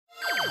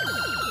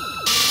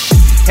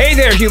Hey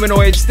there,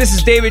 humanoids. This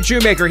is David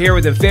Shoemaker here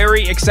with a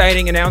very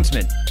exciting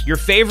announcement. Your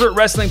favorite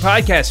wrestling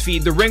podcast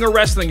feed, The Ringer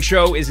Wrestling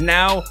Show, is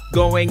now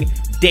going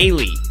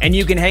daily. And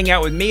you can hang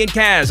out with me and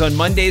Kaz on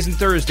Mondays and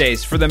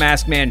Thursdays for The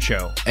Masked Man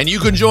Show. And you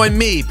can join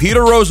me,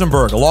 Peter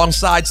Rosenberg,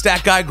 alongside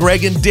Stat Guy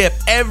Greg and Dip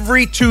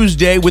every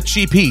Tuesday with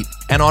Cheap Heat.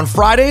 And on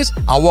Fridays,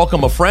 I'll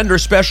welcome a friend or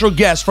special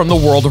guest from the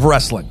world of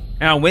wrestling.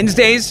 And on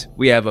Wednesdays,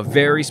 we have a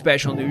very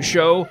special new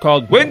show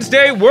called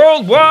Wednesday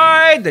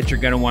Worldwide that you're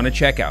going to want to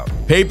check out.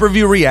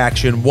 Pay-per-view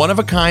reaction,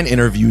 one-of-a-kind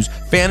interviews,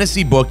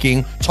 fantasy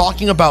booking,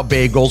 talking about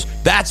bagels.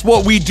 That's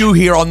what we do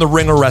here on The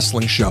Ringer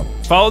Wrestling Show.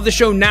 Follow the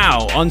show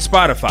now on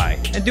Spotify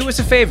and do us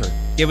a favor.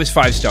 Give us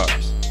 5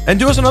 stars. And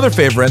do us another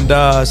favor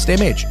and stay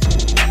mage.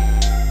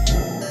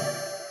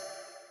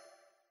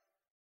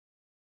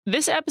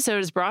 This episode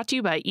is brought to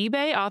you by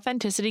eBay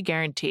Authenticity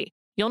Guarantee.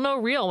 You'll know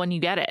real when you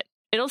get it.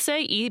 It'll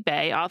say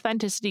eBay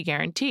Authenticity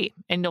Guarantee,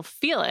 and you'll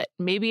feel it.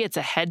 Maybe it's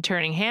a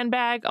head-turning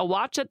handbag, a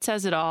watch that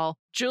says it all,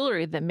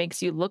 jewelry that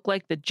makes you look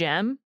like the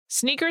gem.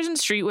 Sneakers and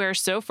streetwear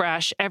so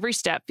fresh, every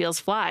step feels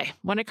fly.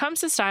 When it comes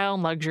to style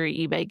and luxury,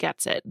 eBay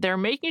gets it. They're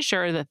making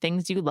sure the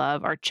things you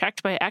love are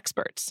checked by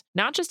experts.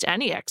 Not just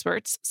any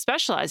experts,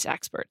 specialized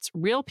experts,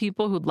 real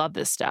people who love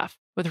this stuff,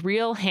 with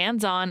real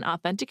hands-on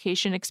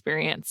authentication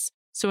experience.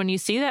 So when you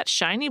see that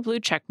shiny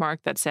blue checkmark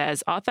that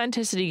says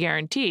Authenticity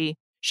Guarantee,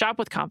 shop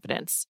with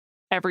confidence.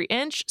 Every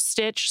inch,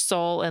 stitch,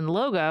 sole, and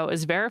logo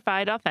is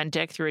verified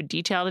authentic through a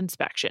detailed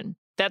inspection.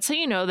 That's how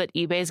you know that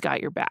eBay's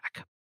got your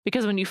back.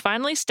 Because when you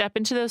finally step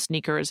into those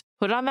sneakers,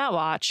 put on that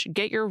watch,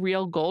 get your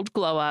real gold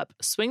glow up,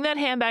 swing that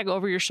handbag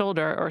over your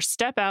shoulder, or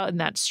step out in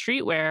that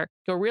streetwear,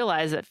 you'll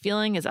realize that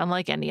feeling is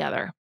unlike any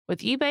other.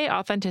 With eBay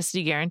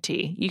Authenticity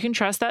Guarantee, you can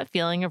trust that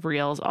feeling of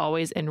real is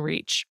always in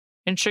reach.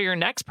 Ensure your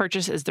next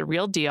purchase is the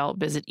real deal.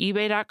 Visit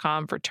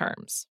ebay.com for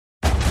terms.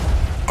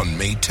 On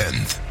May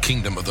 10th,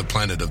 Kingdom of the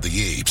Planet of the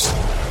Apes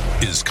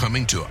is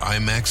coming to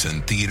IMAX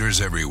and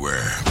theaters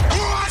everywhere.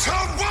 What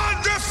a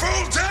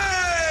wonderful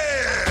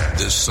day!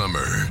 This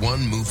summer,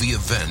 one movie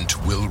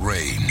event will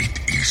reign. It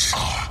is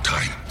our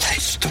time. They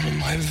stole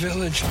my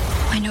village.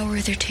 I know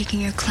where they're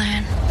taking your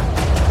clan.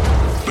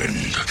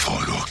 Bend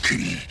for your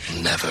king.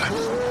 Never.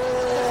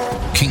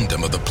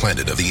 Kingdom of the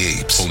Planet of the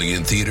Apes. Only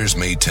in theaters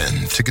May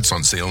 10. Tickets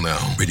on sale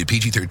now. Rated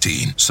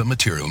PG-13. Some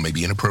material may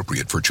be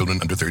inappropriate for children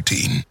under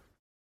 13.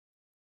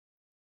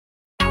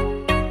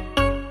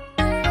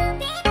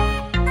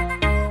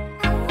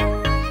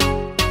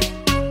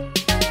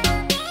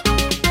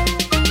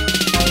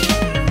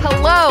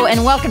 Hello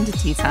and welcome to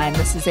Tea Time.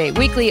 This is a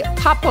weekly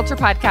pop culture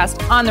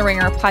podcast on the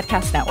Ringer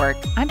Podcast Network.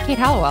 I'm Kate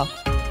Hallowell.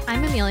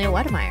 I'm Amelia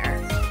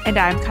Wedemeyer. And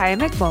I'm Kaya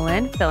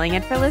McMullen, filling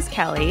in for Liz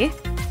Kelly.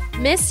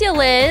 Miss you,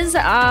 Liz.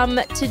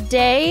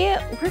 Today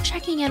we're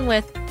checking in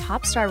with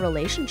pop star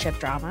relationship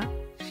drama.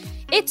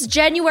 It's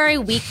January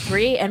week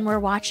 3, and we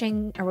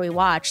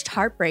watched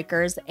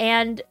Heartbreakers,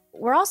 and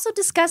we're also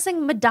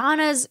discussing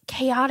Madonna's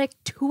chaotic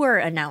tour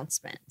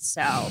announcement.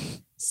 So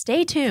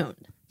stay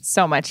tuned.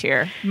 So much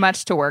here,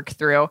 much to work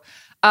through.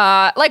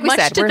 Like we much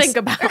said, to think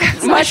about.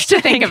 Much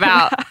to think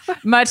about,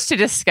 much to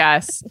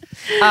discuss.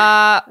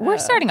 We're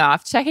starting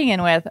off checking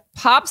in with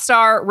pop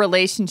star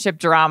relationship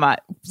drama.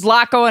 There's a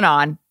lot going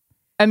on.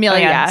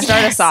 Amelia,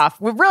 start us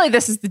off. Well, really,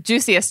 this is the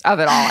juiciest of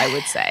it all, I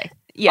would say.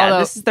 Yeah, although,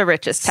 this is the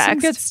richest text. Some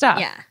good stuff.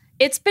 Yeah,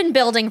 it's been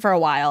building for a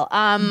while.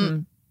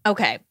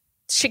 Okay,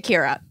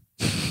 Shakira.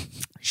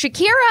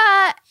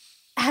 Shakira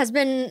has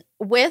been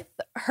with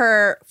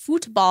her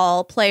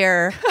football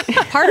player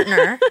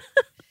partner.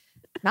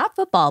 Not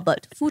football,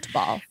 but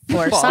football,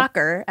 or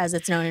soccer, as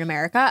it's known in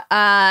America.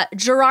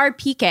 Gerard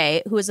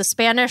Piqué, who is a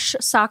Spanish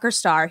soccer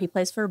star. He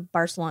plays for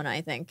Barcelona,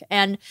 I think.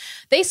 And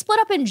they split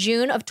up in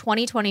June of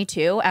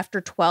 2022 after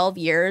 12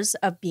 years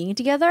of being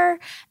together.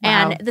 Wow.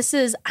 And this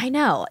is, I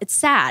know, it's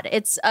sad.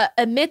 It's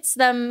amidst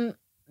them,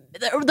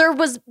 there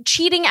was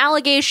cheating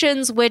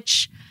allegations,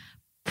 which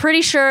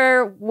pretty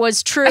sure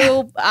was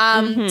true.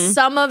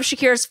 Some of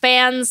Shakira's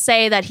fans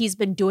say that he's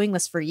been doing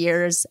this for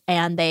years,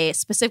 and they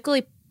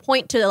specifically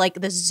point to like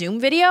this Zoom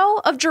video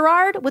of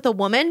Gerard with a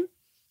woman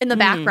in the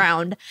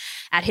background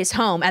at his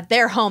home, at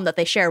their home that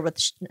they shared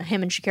with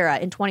him and Shakira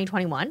in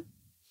 2021.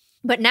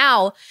 But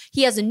now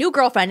he has a new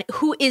girlfriend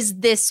who is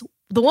the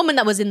woman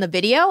that was in the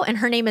video, and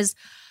her name is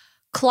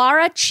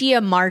Clara Chia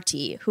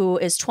Marti, who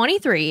is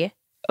 23.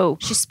 Oh,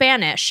 she's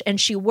Spanish,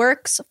 and she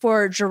works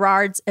for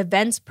Gerard's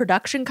events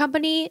production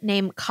company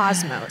named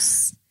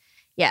Cosmos.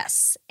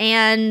 Yes.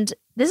 And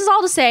this is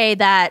all to say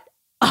that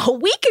a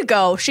week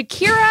ago,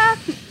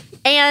 Shakira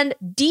and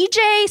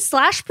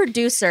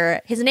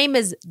DJ/producer, his name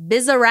is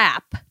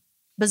Bizarrap.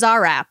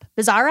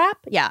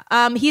 Yeah.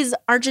 He's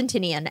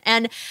Argentinian.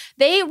 And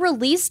they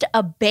released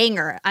a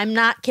banger. I'm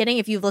not kidding.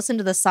 If you've listened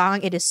to the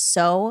song, it is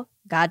so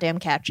goddamn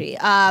catchy.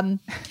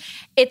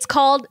 It's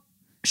called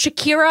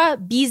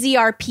Shakira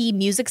BZRP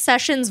Music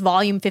Sessions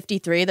Volume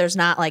 53. There's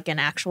not like an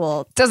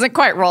actual... Doesn't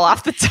quite roll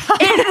off the tongue.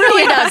 It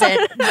really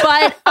doesn't.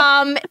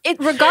 But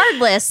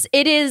regardless,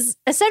 it is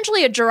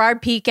essentially a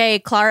Gerard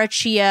Piqué, Clara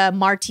Chia,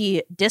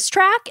 Marti diss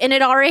track, and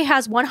it already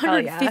has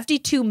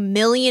 152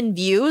 million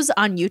views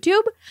on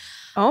YouTube.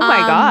 Oh my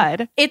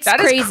God. It's That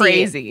is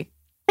crazy.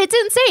 It's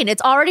insane.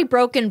 It's already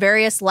broken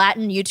various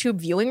Latin YouTube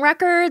viewing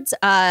records.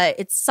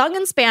 It's sung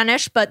in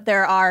Spanish, but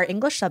there are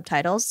English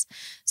subtitles,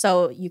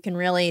 so you can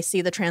really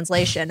see the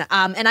translation.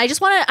 And I just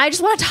want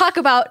to talk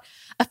about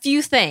a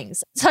few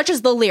things, such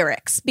as the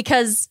lyrics,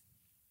 because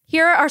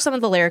here are some of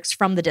the lyrics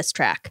from the diss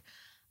track.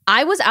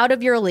 I was out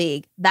of your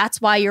league.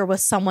 That's why you're with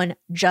someone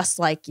just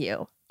like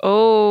you.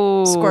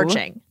 Oh.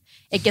 Scorching.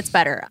 It gets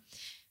better.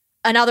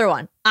 Another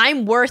one.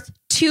 I'm worth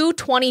 2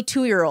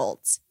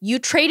 22-year-olds. You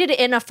traded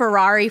in a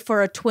Ferrari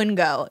for a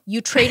Twingo.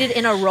 You traded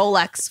in a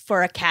Rolex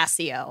for a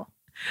Casio.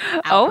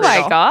 Oh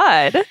my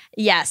God.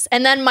 Yes.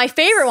 And then my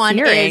favorite one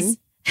is,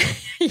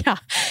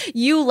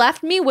 you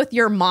left me with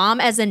your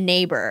mom as a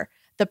neighbor,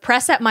 the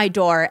press at my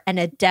door, and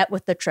a debt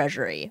with the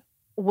treasury,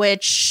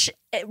 which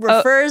it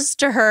refers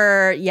to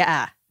her,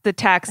 The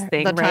tax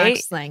thing, the right?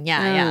 tax thing,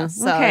 yeah.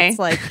 So okay. it's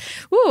like,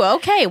 ooh,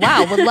 okay,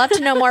 wow. Would love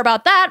to know more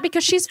about that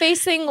because she's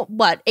facing,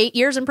 8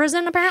 years in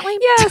prison, apparently?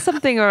 Yeah,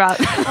 something about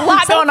A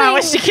lot going on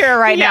with Shakira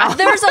right now.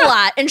 There's a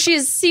lot. And she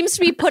seems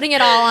to be putting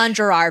it all on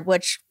Gerard,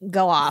 which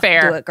go off.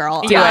 Fair. Do it,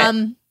 girl. Do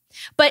it.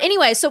 But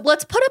anyway, so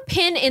let's put a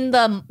pin in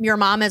the "Your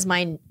mom is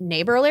my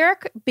neighbor"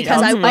 lyric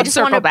because I just want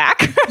circle to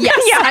back.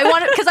 Yes, I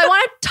want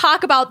to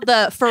talk about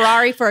the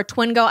Ferrari for a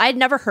Twingo. I'd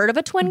never heard of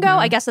a Twingo.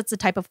 I guess it's a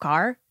type of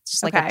car. It's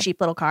just like a cheap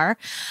little car.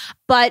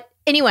 But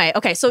anyway,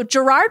 okay, so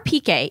Gerard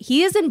Piqué,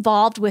 he is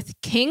involved with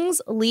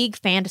Kings League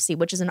Fantasy,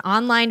 which is an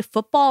online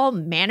football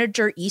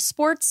manager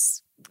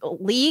esports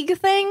league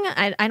thing.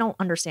 I don't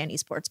understand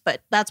esports,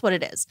 but that's what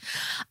it is.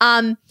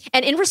 And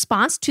in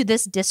response to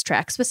this diss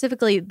track,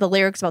 specifically the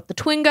lyrics about the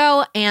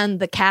Twingo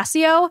and the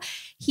Casio,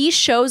 he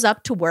shows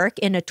up to work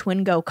in a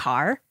Twingo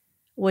car,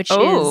 which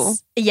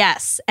is,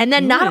 yes. And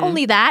then not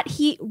only that,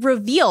 he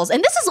reveals,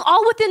 and this is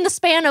all within the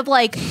span of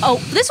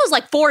this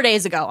was 4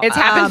 days ago. It's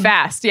happened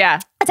fast, yeah.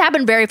 It's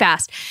happened very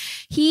fast.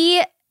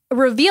 He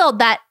revealed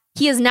that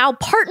he is now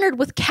partnered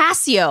with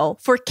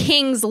Casio for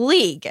Kings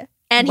League.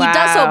 And he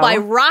does so by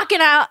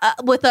rocking out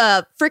with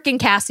a freaking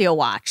Casio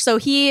watch. So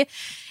he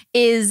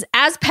is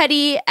as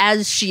petty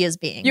as she is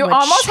being. You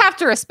almost have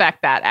to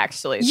respect that,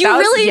 actually. You that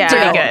really do.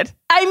 Pretty good.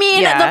 I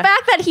mean, the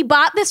fact that he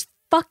bought this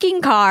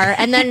fucking car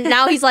and then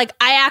now he's like,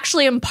 I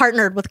actually am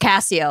partnered with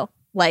Casio.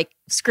 Like,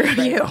 screw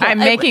you. I'm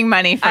making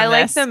money from I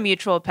like this. the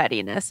mutual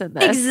pettiness in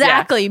this.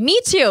 Exactly. Me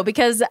too,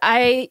 because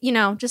I,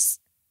 just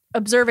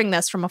observing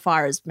this from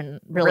afar has been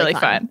really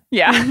fun.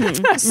 Yeah.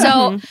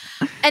 So,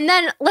 and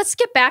then let's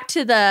get back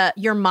to the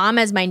 "Your mom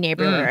as my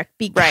neighbor" lyric,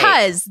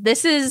 because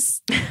this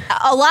is,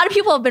 a lot of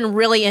people have been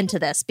really into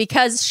this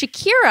because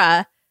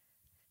Shakira,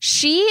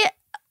 she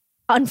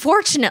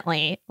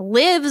unfortunately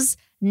lives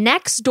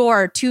next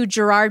door to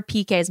Gerard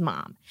Piqué's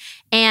mom.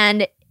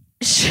 And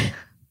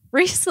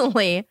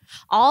recently,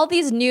 all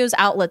these news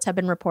outlets have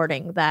been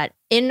reporting that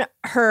in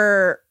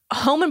her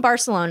home in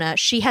Barcelona,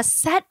 she has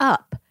set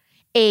up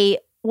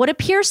what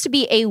appears to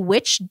be a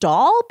witch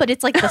doll, but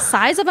it's like the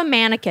size of a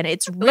mannequin.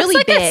 It's really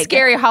like big. A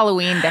scary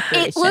Halloween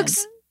decoration. It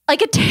looks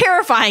like a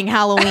terrifying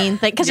Halloween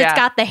thing because it's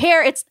got the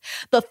hair.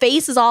 The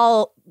face is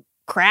all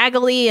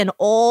craggly and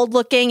old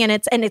looking, and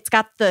it's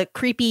got the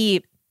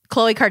creepy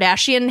Khloe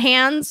Kardashian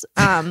hands.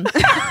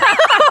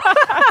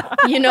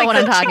 You know what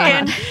I'm talking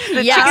about?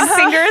 The chicken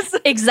fingers.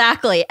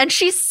 Exactly. And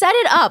she set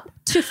it up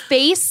to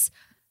face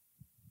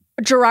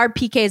Gerard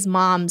Piqué's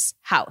mom's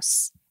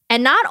house.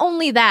 And not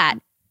only that,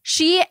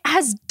 she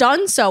has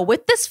done so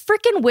with this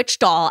freaking witch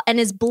doll and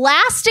is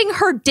blasting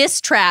her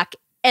diss track.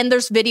 And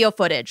there's video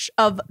footage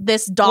of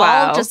this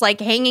doll just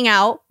hanging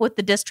out with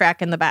the diss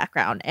track in the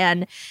background.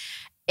 And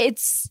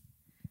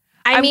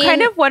I'm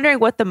kind of wondering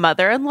what the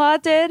mother-in-law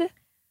did.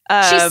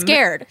 She's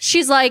scared.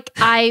 She's like,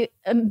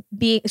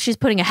 she's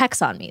putting a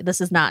hex on me. This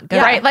is not good.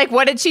 Right. Like,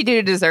 what did she do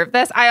to deserve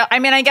this? I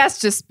mean, I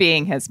guess just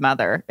being his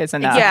mother is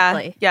enough.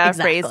 Exactly. Yeah.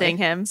 Raising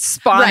him.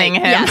 Spawning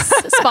him. Yes.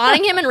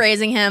 Spawning him and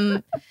raising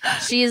him.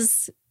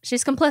 She's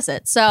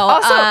complicit. So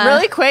also,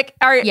 really quick,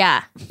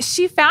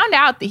 she found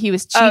out that he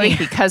was cheating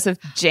because of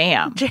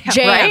Jam. Jam,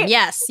 right?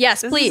 Yes,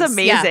 this please. Is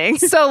amazing.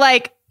 Yeah. So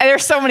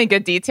there's so many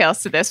good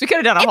details to this. We could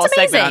have done a whole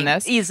segment on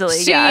this. Easily,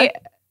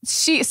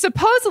 She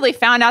supposedly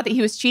found out that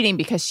he was cheating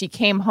because she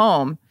came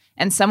home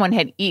and someone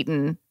had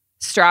eaten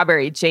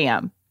strawberry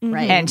jam.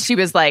 Right. And she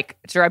was like,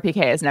 Gerard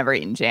Piqué has never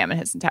eaten jam in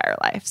his entire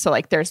life. So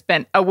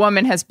a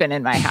woman has been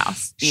in my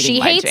house eating she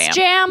my hates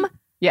jam.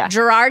 Yeah.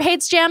 Gerard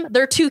hates jam.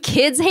 Their 2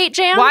 kids hate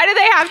jam. Why do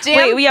they have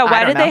jam? Wait,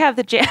 why did they have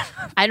the jam?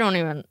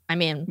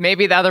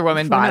 Maybe the other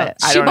woman bought it.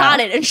 She bought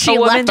it and she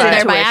left it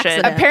there by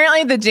accident.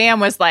 Apparently the jam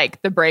was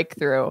the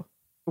breakthrough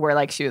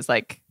where she was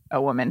like,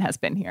 a woman has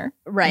been here.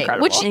 Right.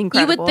 Incredible. Which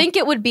you would think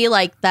it would be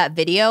like that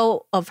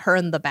video of her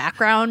in the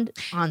background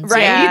on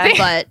right. Zoom,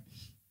 but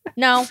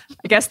No.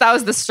 I guess that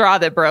was the straw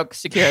that broke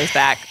Shakira's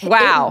back.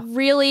 Wow. It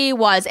really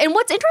was. And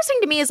what's interesting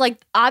to me is like,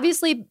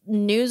 obviously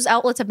news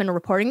outlets have been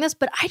reporting this,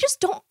 but I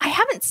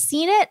haven't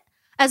seen it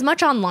as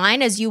much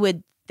online as you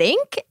would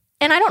think.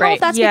 And I don't know if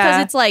that's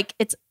because it's like,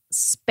 it's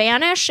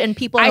Spanish and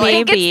people are I like,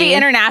 think it's the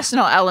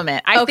international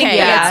element. I think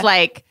it's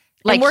like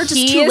we're just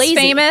he too is lazy.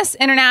 famous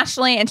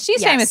internationally and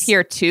she's famous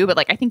here too, but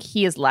like I think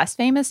he is less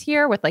famous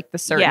here with like the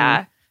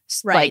certain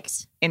like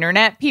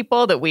internet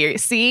people that we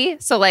see.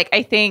 So like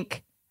I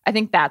think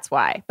that's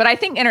why. But I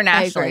think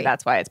internationally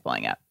that's why it's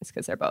blowing up. It's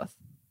because they're both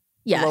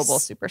global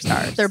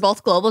superstars. They're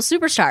both global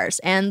superstars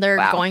and they're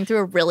going through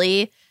a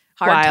really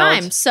hard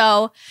time.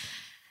 So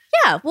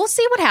yeah, we'll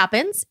see what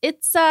happens.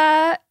 It's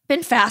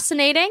been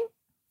fascinating.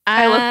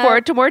 I look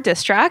forward to more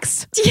diss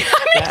tracks. Yeah,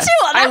 me too.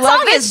 I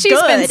love that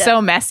she's been so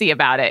messy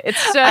about it.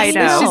 It's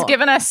just, she's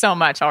given us so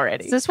much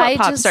already. This is what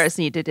pop stars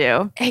need to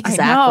do.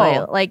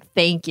 Exactly. Like,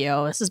 thank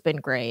you. This has been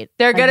great.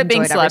 They're good at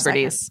being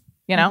celebrities.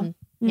 You know?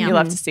 Mm-hmm. You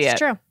love to see it. It's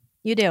true.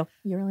 You do.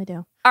 You really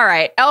do. All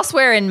right.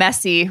 Elsewhere in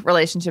messy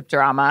relationship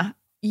drama,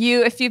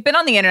 if you've been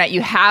on the internet,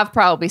 you have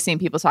probably seen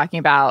people talking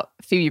about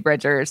Phoebe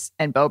Bridgers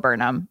and Bo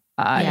Burnham.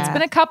 It's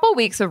been a couple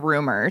weeks of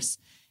rumors,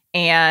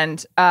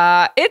 and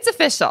it's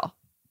official.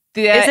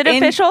 Is it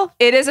official?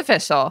 It is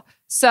official.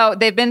 So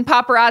they've been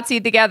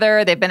paparazzi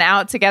together. They've been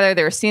out together.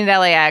 They were seen at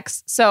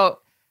LAX. So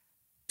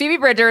Phoebe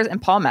Bridgers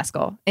and Paul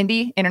Mescal,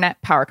 indie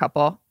internet power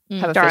couple,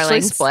 have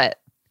officially split.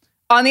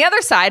 On the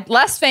other side,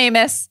 less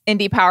famous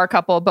indie power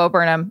couple, Bo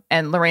Burnham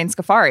and Lorraine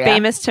Scafaria.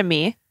 Famous to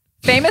me.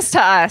 Famous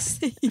to us.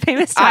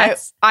 Famous to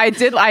us.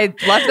 I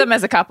loved them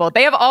as a couple.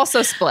 They have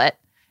also split.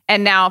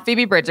 And now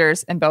Phoebe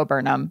Bridgers and Bo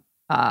Burnham,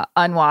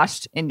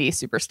 unwashed indie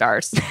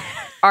superstars,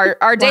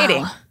 are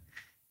dating.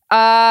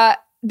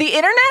 The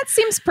internet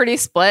seems pretty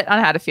split on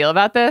how to feel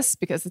about this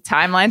because the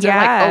timelines are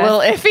like a little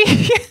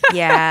iffy.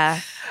 Yeah.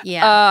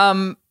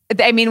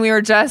 I mean, we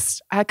were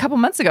just a couple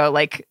months ago,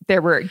 like there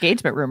were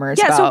engagement rumors.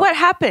 Yeah. About So what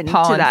happened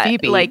Paul to and that?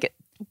 Phoebe. Like,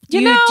 do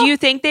you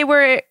think they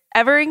were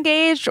ever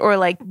engaged or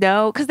like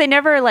no? Because they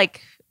never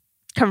like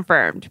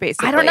confirmed.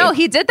 Basically, I don't know.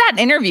 He did that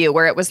interview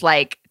where it was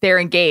like they're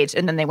engaged,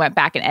 and then they went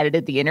back and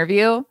edited the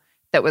interview.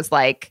 That was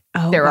like,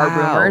 there are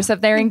rumors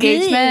of their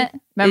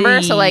engagement.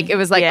 Remember? So like, it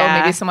was like,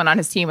 maybe someone on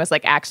his team was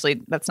like,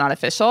 actually, that's not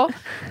official.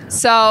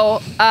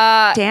 So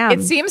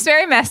it seems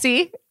very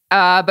messy.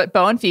 But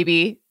Bo and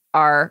Phoebe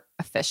are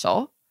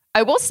official.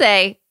 I will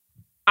say,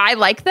 I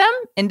like them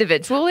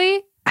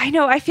individually. I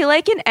know. I feel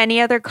like in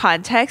any other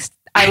context,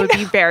 I would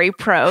be very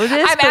pro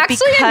this. I'm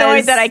actually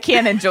annoyed that I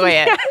can't enjoy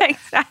it. Yeah,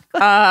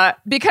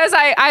 exactly. Because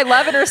I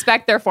love and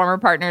respect their former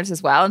partners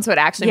as well. And so it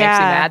actually makes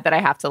me mad that I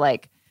have to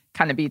like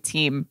kind of be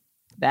team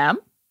them.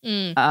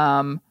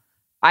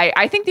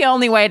 I think the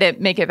only way to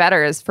make it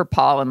better is for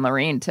Paul and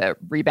Lorraine to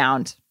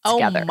rebound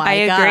together. Oh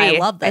my God, agree. I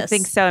love this. I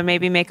think so. And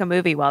maybe make a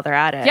movie while they're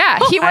at it. Yeah,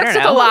 he works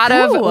with a lot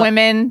of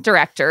women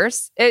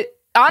directors. It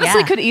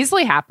honestly could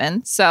easily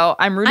happen. So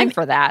I'm rooting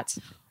for that.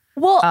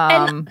 Well,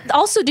 and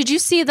also, did you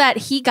see that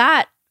he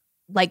got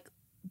like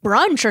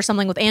brunch or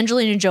something with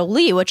Angelina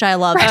Jolie, which I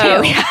love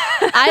too.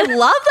 I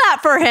love that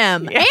for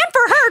him and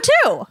for her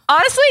too.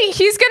 Honestly,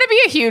 he's going to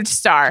be a huge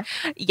star.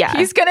 Yeah,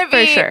 he's going to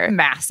be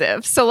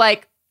massive. So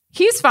like,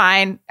 he's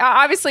fine.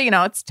 Obviously, you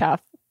know, it's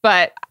tough,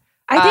 but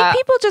I think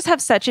people just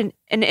have such an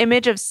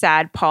image of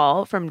sad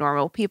Paul from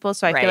normal people.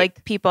 So I feel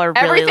like people are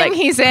really everything like,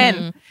 he's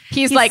in.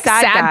 He's like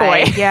sad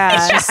boy. boy. Yeah,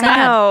 he's just sad.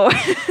 No.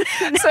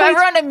 So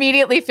everyone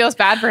immediately feels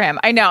bad for him.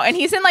 I know. And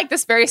he's in like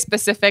this very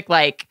specific,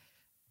 like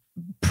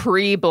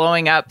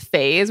pre-blowing up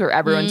phase where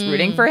everyone's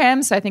rooting for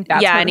him. So I think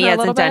that's and he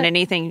hasn't done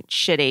anything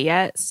shitty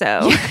yet.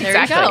 So there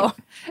you go.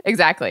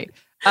 Exactly.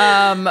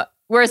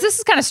 Whereas this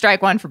is kind of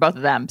strike one for both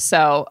of them.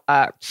 So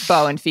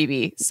Bo and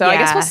Phoebe. So I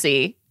guess we'll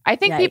see. I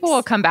think people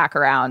will come back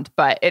around,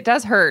 but it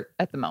does hurt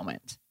at the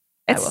moment.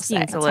 It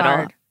seems a little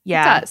hard.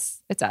 Yeah,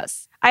 it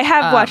does. I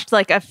have watched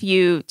like a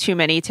few too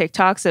many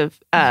TikToks of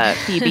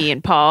Phoebe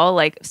and Paul,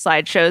 like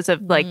slideshows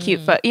of like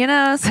cute foot, you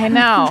know? I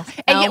know.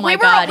 And we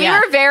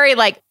were very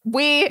like,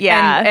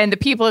 and the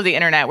people of the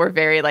internet were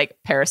very like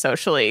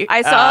parasocially.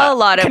 I saw a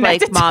lot of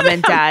like mom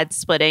and dad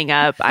splitting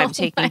up. I'm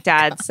taking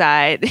dad's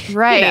side.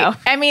 Right. You know?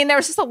 I mean, there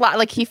was just a lot,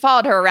 like he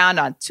followed her around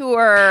on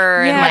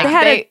tour. Yeah, and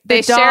like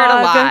they shared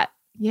a lot.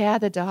 Yeah,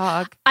 the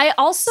dog. I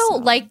also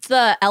liked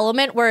the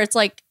element where it's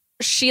like,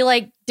 she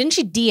like, didn't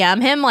she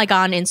DM him like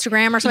on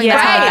Instagram or something? Yeah,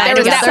 right. There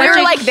was that. We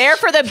were like there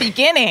for the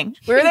beginning.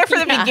 We were there for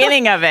the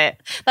beginning of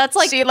it. That's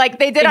like, she like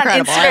they did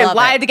incredible. On Instagram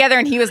live together,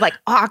 and he was like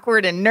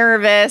awkward and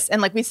nervous,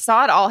 and like we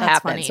saw it all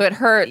happen. Funny. So it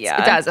hurts.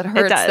 Yeah. It does. It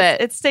hurts.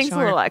 That it stings a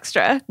little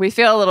extra. We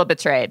feel a little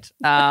betrayed.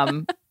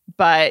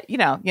 But you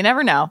know, you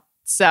never know.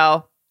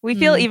 So we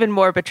feel even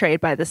more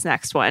betrayed by this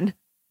next one.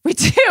 We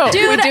do.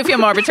 We do feel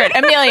more betrayed.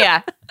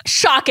 Amelia.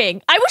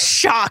 Shocking. I was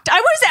shocked. Let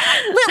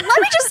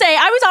me just say,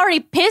 I was already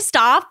pissed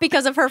off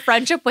because of her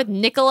friendship with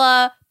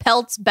Nicola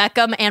Peltz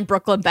Beckham and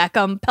Brooklyn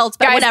Beckham. Peltz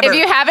Beckham, whatever. If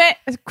you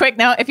haven't, quick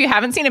note, if you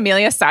haven't seen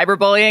Amelia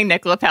cyberbullying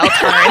Nicola Peltz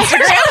on her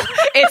Instagram,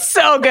 it's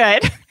so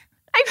good.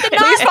 I did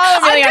not. Please follow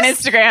Amelia on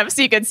Instagram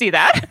so you can see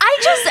that.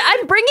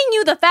 I'm bringing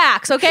you the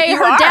facts, okay? You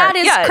Her are. dad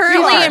is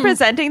currently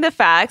presenting the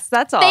facts.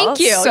 That's all. Thank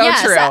you. So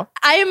yes. true.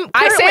 I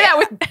say that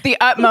with the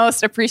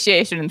utmost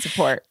appreciation and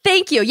support.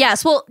 Thank you.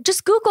 Yes. Well,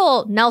 just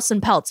Google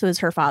Nelson Peltz, who is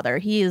her father.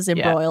 He is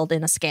embroiled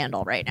in a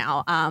scandal right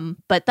now.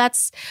 But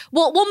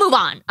we'll move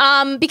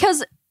on.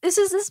 Because this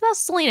is about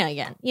Selena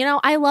again. You know,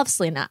 I love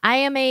Selena. I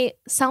am a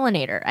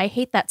Selinator. I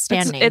hate that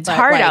stand name. It's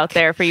hard out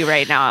there for you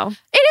right now.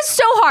 It is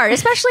so hard,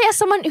 especially as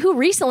someone who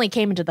recently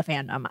came into the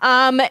fandom.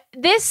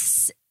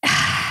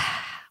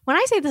 When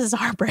I say this is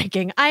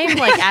heartbreaking, I am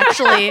like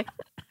actually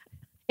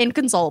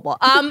inconsolable.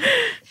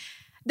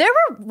 There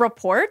were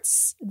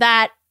reports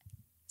that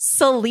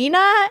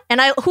Selena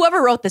and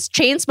whoever wrote this,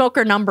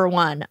 Chainsmoker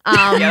 #1.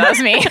 Yeah, that's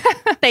me.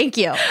 Thank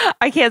you.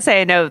 I can't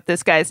say I know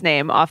this guy's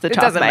name off the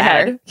top of my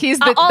head. He's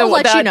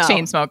the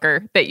chain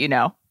smoker that you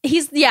know.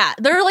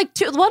 They're like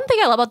one thing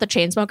I love about the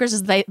Chainsmokers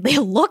is they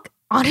look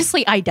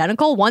honestly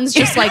identical. One's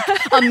just like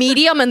a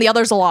medium and the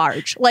other's a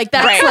large. Like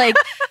that's like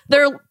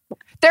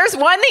there's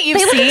one that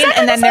you've seen exactly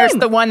and then there's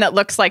the one that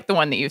looks like the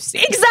one that you've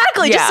seen.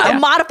 Exactly. Just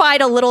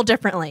modified a little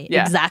differently.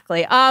 Yeah.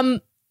 Exactly.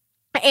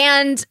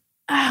 And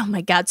oh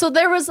my God. So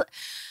there was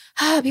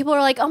people were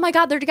like, oh my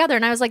God, they're together.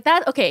 And I was like,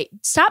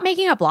 stop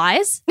making up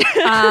lies.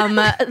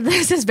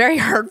 This is very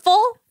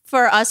hurtful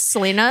for us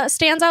Selena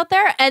stans out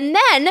there. And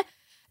then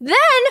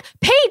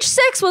Page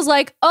Six was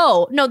like,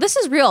 oh, no, this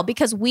is real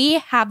because we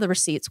have the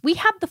receipts. We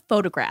have the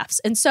photographs.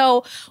 And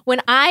so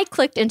when I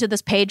clicked into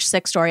this Page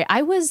Six story,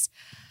 I was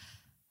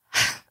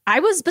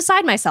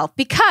beside myself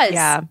because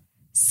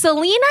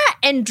Selena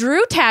and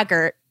Drew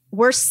Taggart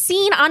were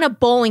seen on a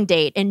bowling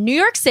date in New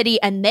York City,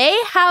 and they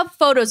have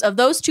photos of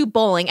those two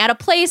bowling at a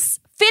place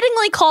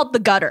fittingly called The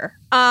Gutter.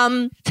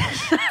 That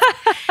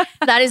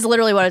is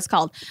literally what it's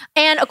called.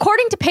 And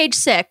according to Page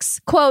Six,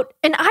 quote,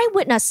 an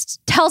eyewitness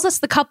tells us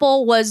the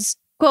couple was,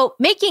 quote,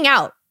 making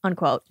out,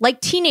 unquote,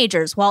 like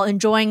teenagers while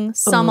enjoying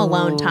some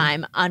alone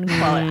time, unquote.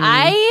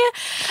 I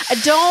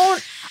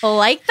don't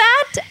like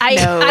that.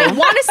 I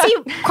want to see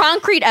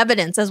concrete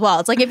evidence as well.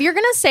 It's like, if you're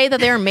going to say that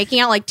they were making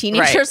out like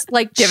teenagers,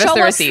 like give us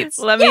the receipts.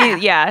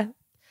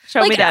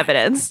 Show me the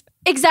evidence.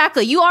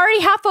 Exactly. You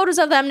already have photos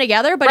of them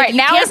together, but if you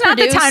now can't is not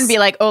the time to be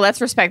like, oh,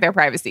 let's respect their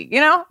privacy. You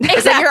know,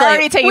 exactly. You're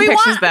already taking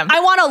pictures of them. I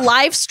want a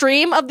live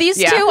stream of these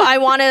two. I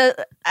want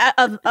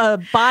a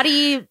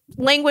body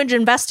language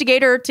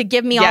investigator to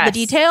give me all the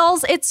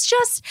details. It's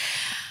just,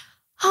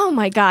 oh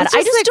my God,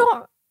 I just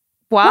don't.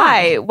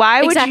 Why?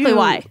 Why would exactly you?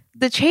 Why?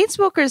 The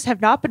Chainsmokers have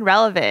not been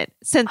relevant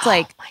since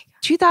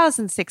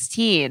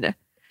 2016.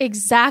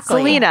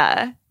 Exactly.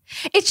 Selena.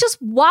 It's just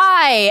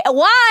why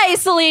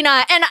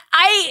Selena? And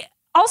I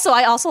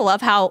also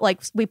love how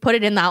like we put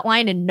it in the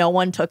outline and no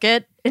one took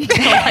it until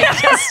because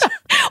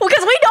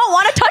we don't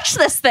want to touch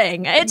this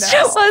thing. It's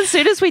just as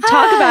soon as we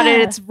talk about it,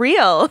 it's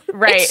real,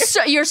 right?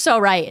 You're so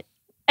right,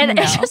 and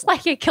it's just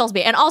like it kills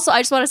me. And also,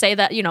 I just want to say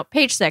that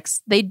Page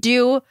Six, they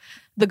do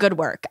the good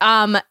work.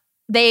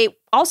 They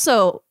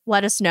also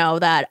let us know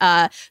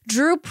that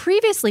Drew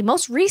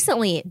most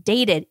recently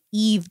dated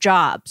Eve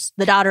Jobs,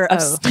 the daughter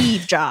of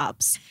Steve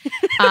Jobs.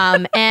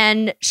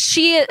 And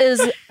she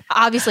is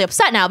obviously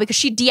upset now because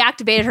she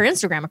deactivated her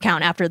Instagram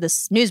account after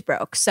this news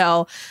broke.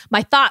 So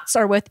my thoughts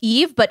are with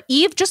Eve, but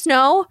Eve, just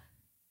know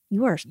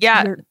you're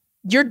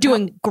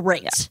doing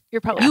great. Yeah. You're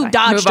probably you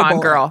dodged Move a on,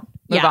 bullet. girl.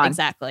 Move on.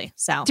 Exactly.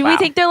 So do we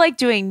think they're like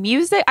doing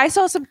music? I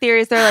saw some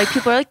theories. They're like,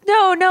 people are like,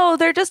 no,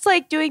 they're just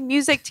like doing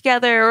music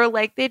together, or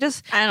like they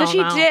just.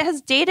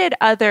 Has dated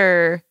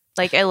other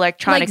like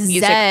electronic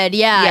music. Zed,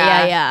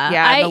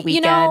 yeah. On the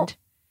weekend,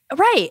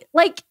 right?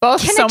 Like both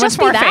so much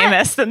more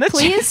famous than the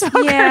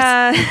Chainsmokers.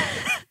 Yeah.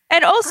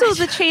 And also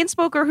the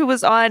Chainsmoker who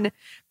was on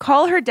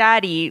Call Her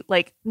Daddy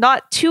like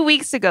not 2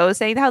 weeks ago,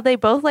 saying how they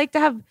both like to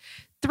have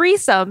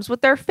threesomes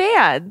with their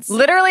fans.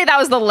 Literally, that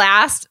was the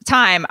last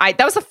time that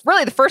was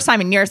really the first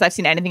time in years I've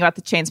seen anything about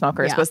the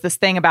Chainsmokers was this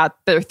thing about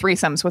their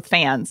threesomes with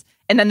fans.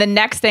 And then the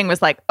next thing was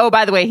like, oh,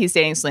 by the way, he's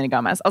dating Selena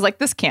Gomez. I was like,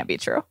 this can't be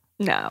true.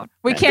 No,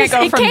 we can't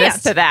go from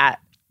this to that.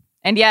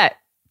 And yet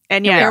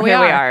here we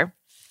are.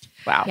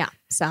 Wow. Yeah.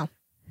 So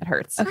it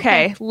hurts.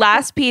 Okay.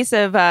 Last piece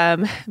of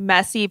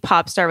messy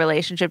pop star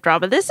relationship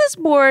drama. This is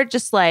more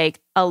just like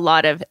a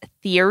lot of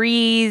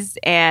theories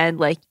and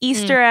like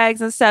Easter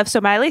eggs and stuff.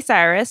 So Miley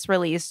Cyrus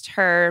released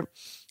her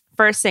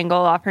first single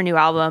off her new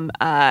album.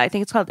 I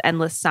think it's called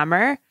Endless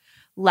Summer.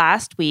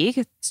 Last week.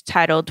 It's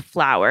titled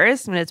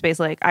Flowers. And it's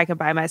basically like, I can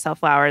buy myself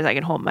flowers. I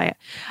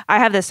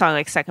have this song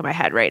like stuck in my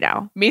head right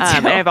now. Me too.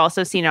 And I've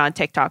also seen it on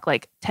TikTok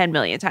like 10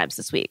 million times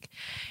this week.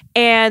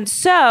 And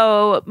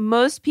so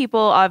most people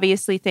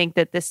obviously think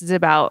that this is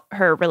about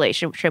her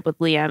relationship with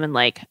Liam and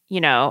like,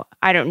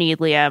 I don't need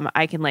Liam.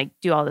 I can like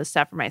do all this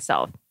stuff for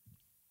myself.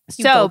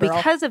 So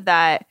because of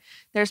that,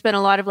 there's been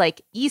a lot of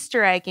like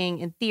Easter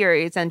egging and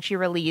theories, and she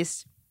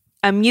released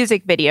a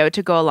music video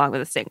to go along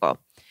with the single.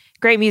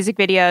 Great music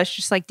video. It's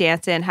just like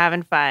dancing,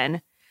 having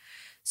fun.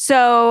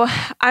 So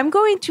I'm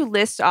going to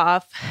list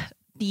off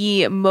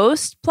the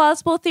most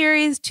plausible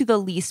theories to the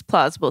least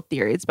plausible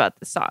theories about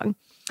the song.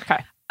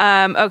 Okay.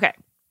 Okay.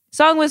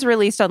 Song was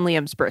released on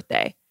Liam's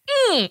birthday.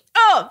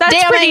 Oh, That's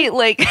damning. pretty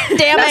like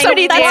Damning.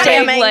 pretty That's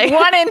damning. damning. Like,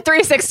 1 in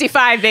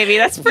 365, baby.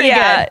 That's pretty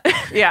Yeah. good.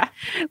 Yeah.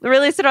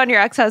 release it on your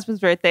ex-husband's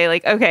birthday.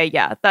 Like, okay,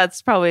 yeah,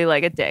 that's probably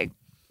like a dig.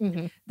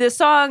 The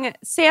song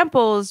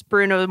samples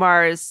Bruno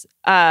Mars,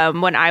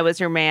 When I Was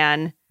Your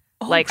Man.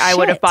 I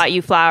would have shit. bought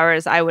you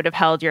flowers. I would have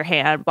held your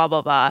hand, blah,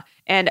 blah, blah.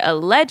 And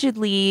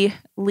allegedly,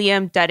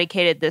 Liam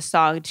dedicated this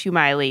song to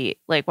Miley,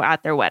 like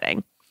at their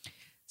wedding.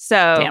 So,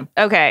 Damn.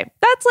 okay.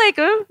 That's like,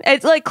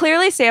 it's like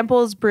clearly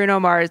samples Bruno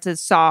Mars'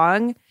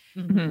 song.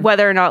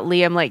 Whether or not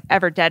Liam like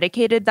ever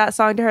dedicated that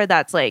song to her,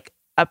 that's like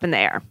up in the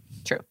air.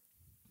 True.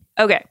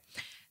 Okay.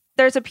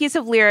 There's a piece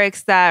of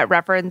lyrics that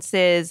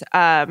references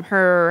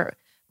her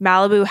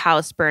Malibu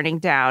house burning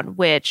down,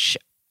 which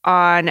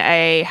on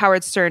a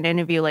Howard Stern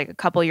interview like a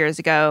couple years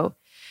ago,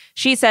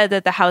 she said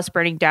that the house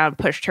burning down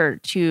pushed her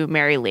to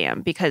marry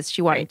Liam because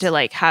she wanted to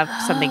like have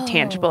something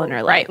tangible in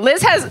her life. Right.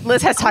 Liz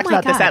has talked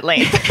about this at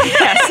length.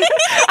 Yes.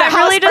 The I'm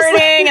house really just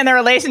burning and the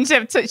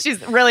relationship.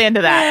 She's really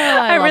into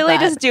that. I'm really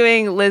just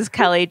doing Liz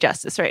Kelly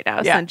justice right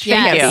now Yeah. since she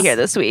Thank can't you. be here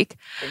this week.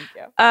 Thank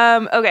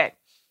you. Okay.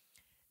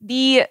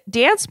 The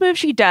dance move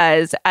she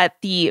does at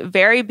the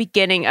very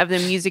beginning of the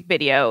music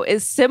video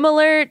is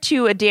similar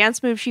to a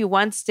dance move she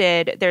once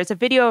did. There's a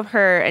video of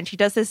her and she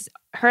does this,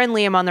 her and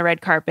Liam on the red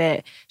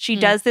carpet. She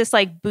does this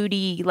like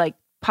booty, like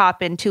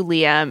pop into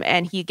Liam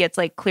and he gets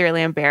like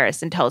clearly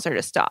embarrassed and tells her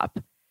to stop.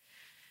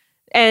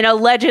 And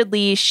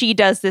allegedly she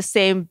does the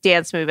same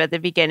dance move at the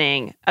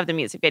beginning of the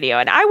music video.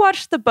 And I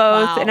watched the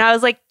both and I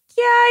was like,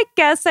 yeah, I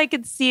guess I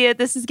could see it.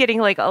 This is getting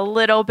like a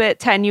little bit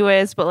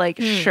tenuous, but like,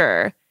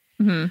 sure.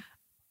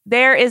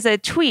 There is a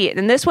tweet,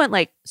 and this went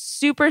like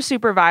super,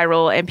 super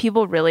viral, and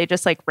people really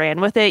just like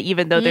ran with it,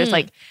 even though there's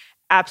like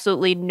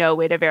absolutely no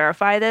way to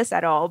verify this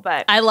at all.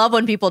 But I love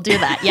when people do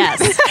that. Yes.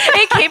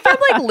 it came from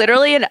like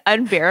literally an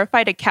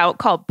unverified account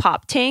called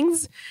Pop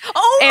Tings.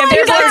 Oh And my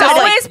people God. are There's just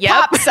always like, yep.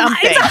 pop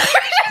something.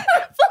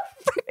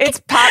 It's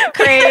Pop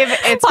Crave.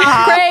 It's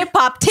Pop Crave,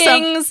 Pop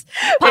Tings,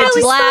 Pop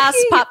Blast,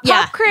 Pop.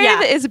 Yeah, Pop Crave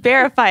yeah. is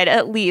verified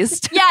at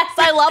least. Yes,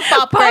 I love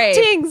Pop Pop Crave.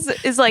 Tings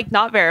is like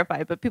not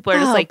verified, but people are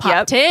just like, Pop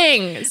yep.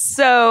 Tings.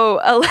 So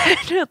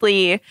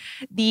allegedly,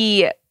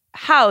 the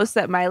house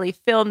that Miley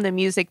filmed the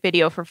music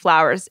video for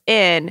Flowers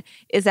in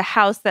is a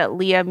house that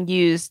Liam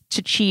used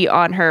to cheat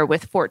on her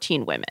with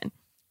 14 women.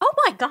 Oh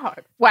my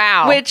God.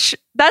 Wow. Which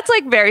that's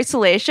like very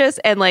salacious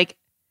and like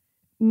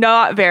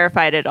not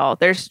verified at all.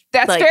 That's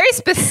like, very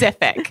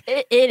specific.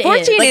 It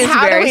 14 is. is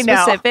how do very we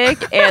know?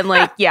 specific and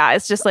like yeah,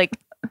 it's just like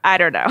I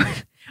don't know.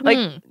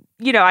 Like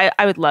you know,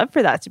 I would love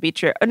for that to be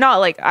true. Not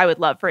like I would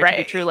love for it to be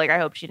Right. true. Like I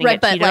hope she didn't Right,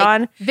 get but cheated like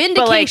on.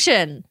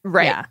 vindication.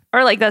 Right. Yeah.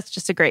 Or like that's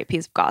just a great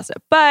piece of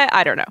gossip. But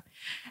I don't know.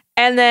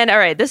 And then all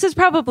right, this would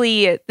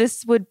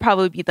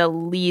probably be the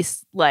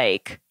least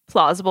like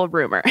plausible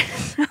rumor.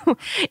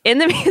 In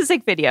the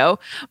music video,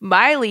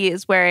 Miley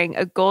is wearing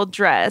a gold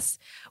dress,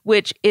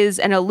 which is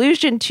an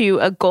allusion to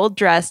a gold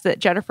dress that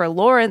Jennifer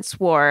Lawrence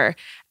wore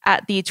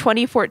at the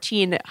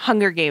 2014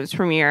 Hunger Games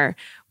premiere,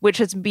 which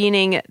is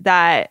meaning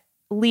that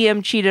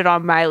Liam cheated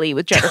on Miley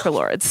with Jennifer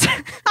Lawrence.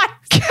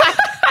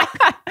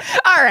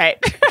 All right.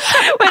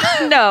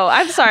 But no,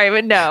 I'm sorry,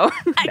 but no.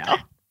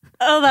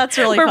 Oh, that's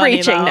really We're funny,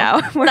 reaching though.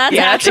 now. That's Yeah, that's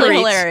a actually reach.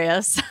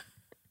 hilarious.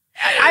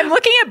 I'm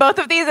looking at both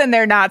of these and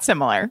they're not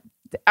similar.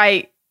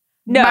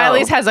 No,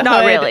 Miley's has a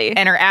not hood really.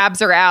 and her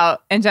abs are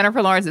out, and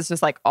Jennifer Lawrence is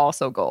just like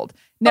also gold.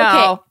 No,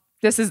 Okay.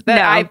 this is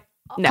that I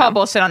call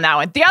bullshit on that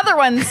one. The other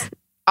ones,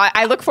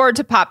 I look forward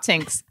to Pop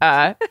Tinks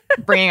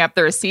bringing up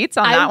the receipts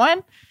on that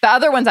one. The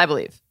other ones, I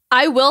believe.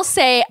 I will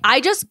say, I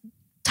just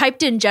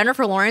typed in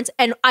Jennifer Lawrence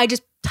and I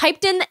just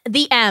typed in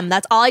the M.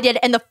 That's all I did.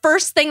 And the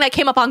first thing that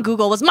came up on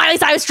Google was Miley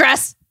Cyrus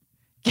dress.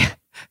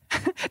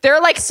 There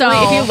are like So- three,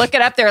 if you look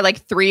it up, there are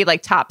like three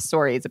like top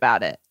stories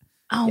about it.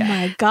 Oh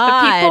my The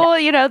God.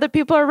 people, the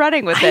people are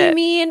running with it. I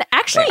mean,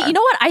 actually, They are. you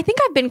know what? I think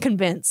I've been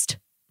convinced.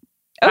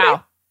 Okay.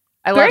 Wow.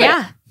 I love Great. it.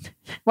 Yeah.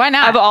 Why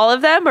not? Of all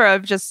of them or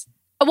of just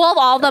Well, of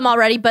all of them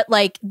already, but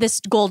like this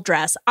gold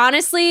dress.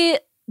 Honestly,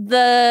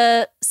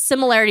 the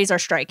similarities are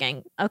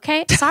striking.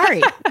 Okay.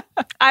 Sorry.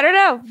 I don't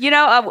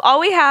know. All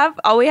we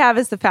have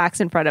is the facts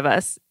in front of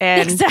us.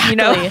 And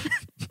Exactly.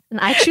 And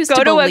I choose go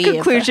to to what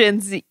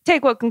believe.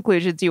 take what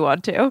conclusions you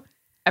want to.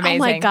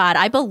 Amazing. Oh my God.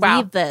 I believe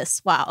Wow.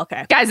 this. Wow.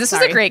 Okay. Guys, this was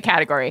Sorry. a great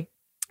category.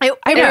 It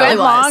It really went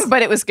was. long,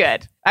 but it was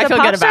good. I The feel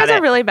pop good about stars it.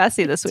 are really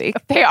messy this week.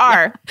 They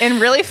are in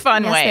really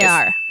fun Yes, ways. they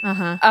are.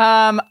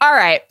 Uh-huh. All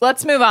right,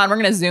 let's move on. We're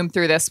going to zoom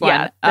through this one.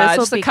 Yeah, this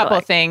will just a be couple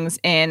quick. of things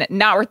in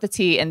Not Worth the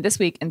Tea and this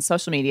week in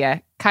social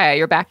media. Kaya,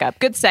 you're back up.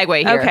 Good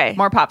segue here. Okay.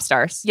 More pop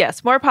stars.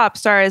 Yes, more pop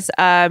stars.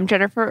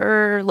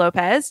 Jennifer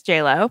Lopez,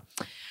 J-Lo,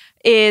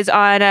 is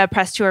on a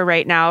press tour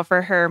right now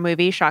for her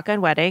movie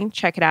Shotgun Wedding.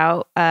 Check it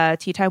out.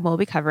 Tea Time will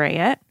be covering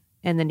it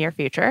in the near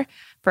future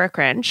for a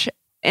cringe.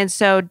 And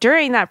so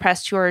during that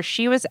press tour,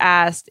 she was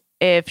asked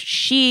if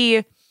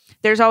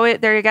there's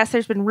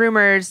been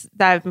rumors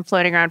that have been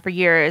floating around for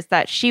years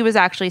that she was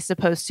actually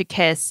supposed to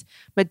kiss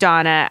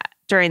Madonna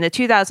during the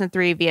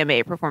 2003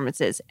 VMA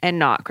performances and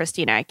not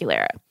Christina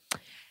Aguilera.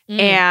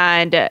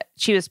 And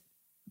she was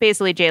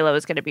basically, J-Lo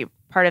was going to be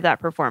part of that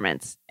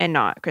performance and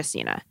not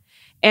Christina.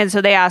 And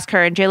so they asked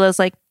her, and J-Lo's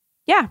like,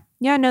 yeah,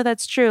 no,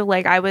 that's true.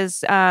 Like, I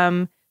was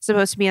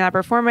supposed to be in that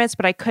performance,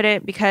 but I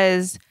couldn't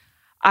because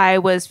I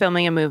was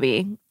filming a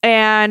movie.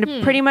 And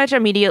pretty much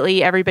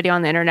immediately everybody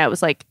on the internet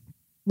was like,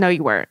 no,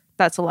 you weren't.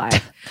 That's a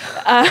lie.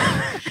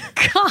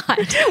 God.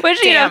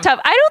 Which, you know, tough.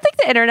 I don't think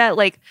the internet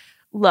like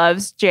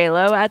loves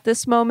J-Lo at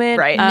this moment.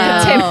 Right.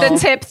 No. The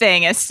tip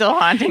thing is still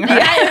haunting her.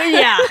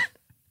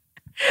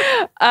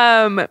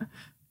 Yeah.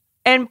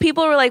 And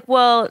people were like,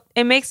 well,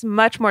 it makes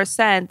much more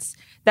sense.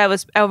 That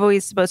was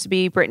always supposed to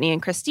be Britney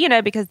and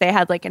Christina because they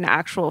had like an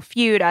actual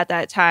feud at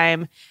that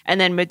time. And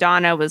then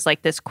Madonna was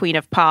like this queen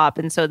of pop.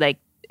 And so like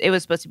it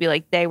was supposed to be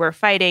like they were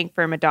fighting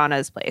for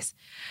Madonna's place.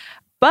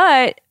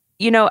 But,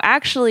 you know,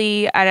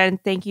 actually,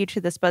 and thank you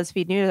to this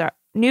BuzzFeed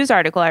news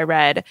article I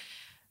read,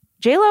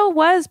 J-Lo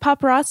was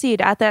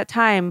paparazzi'd at that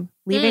time,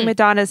 leaving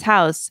Madonna's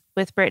house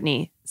with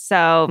Britney.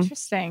 So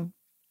interesting.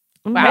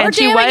 Wow. More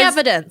damning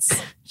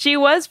evidence. She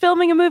was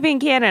filming a movie in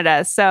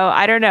Canada, so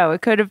I don't know.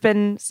 It could have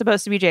been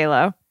supposed to be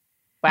J-Lo.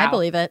 Wow. I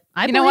believe it.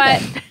 You know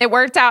what? It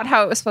worked out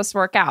how it was supposed to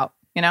work out,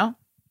 you know?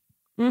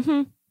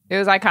 Mm-hmm. It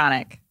was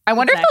iconic. I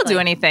wonder if they'll do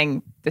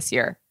anything this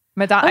year.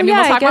 Madonna. Oh, I mean,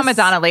 yeah, we'll I talk about guess-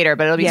 Madonna later,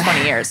 but it'll be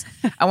 20 years.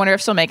 I wonder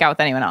if she'll make out with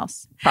anyone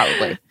else.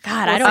 Probably.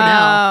 God, I don't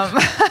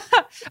know.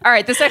 All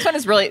right, this next one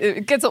is really,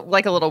 it gets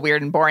like a little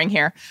weird and boring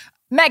here.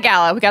 Met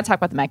Gala. We got to talk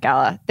about the Met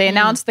Gala. They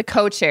announced the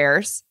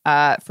co-chairs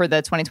for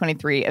the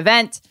 2023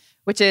 event,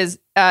 which has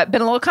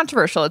been a little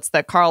controversial. It's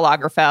the Karl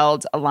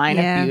Lagerfeld A Line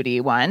of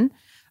Beauty one.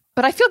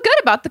 But I feel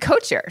good about the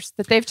co-chairs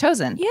that they've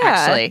chosen,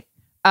 actually.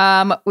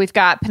 We've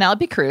got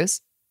Penelope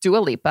Cruz, Dua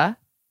Lipa,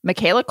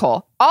 Michaela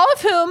Cole, all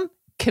of whom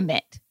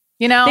commit.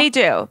 You know? They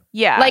do.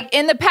 Yeah. Like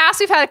in the past,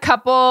 we've had a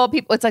couple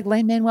people, it's like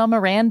Lin-Manuel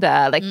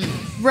Miranda, like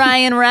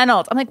Ryan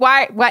Reynolds. I'm like,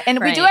 why? And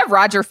we do have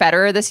Roger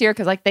Federer this year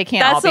because like they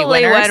can't all be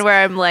winners. That's the only one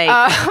where I'm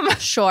like,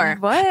 sure.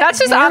 What? That's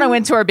just Anna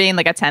Wintour being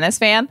like a tennis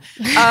fan.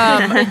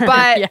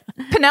 But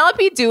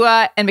Penelope,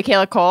 Dua, and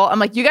Michaela Cole, I'm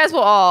like, you guys will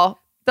all,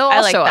 they'll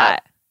all show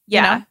up.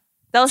 Yeah. You know?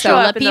 They'll show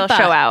up and they'll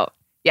show out.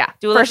 Yeah,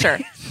 Dua for Lipa. sure.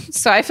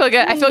 So I feel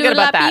good. I feel good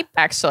about that,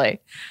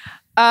 actually.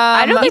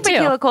 I don't think me too.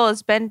 Michaela Cole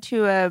has been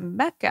to a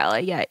Met Gala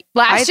yet.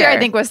 Last year, I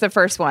either. think, was the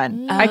first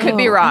one. I could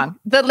be wrong.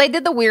 They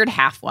did the weird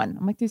half one.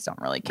 I'm like, these don't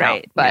really count.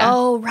 Right.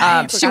 But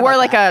right. she wore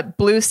like a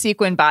blue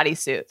sequin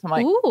bodysuit. I'm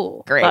like,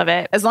 Ooh. great. Love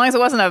it. As long as it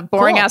wasn't a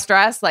boring ass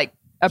dress, like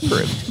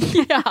approved.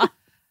 Yeah.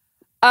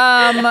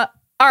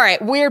 All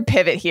right, weird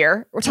pivot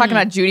here. We're talking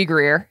about Judy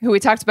Greer, who we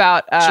talked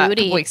about a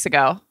couple weeks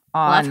ago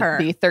on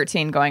the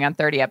 13 going on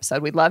 30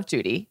 episode. We love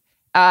Judy.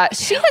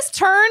 She has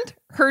turned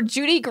her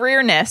Judy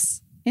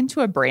Greer-ness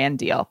into a brand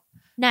deal.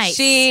 Nice.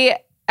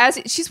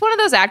 She's one of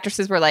those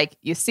actresses where like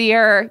you see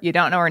her, you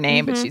don't know her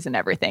name, but she's in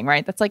everything,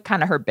 right? That's like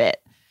kind of her bit.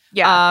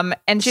 Yeah.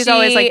 And she's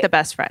always like the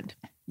best friend.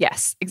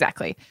 Yes,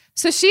 exactly.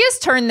 So she has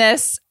turned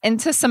this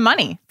into some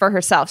money for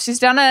herself. She's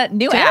done a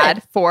new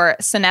ad for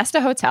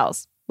Sonesta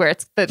Hotels, where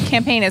the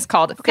campaign is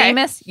called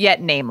Famous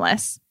Yet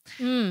Nameless.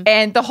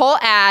 And the whole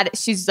ad,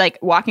 she's like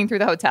walking through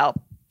the hotel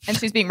and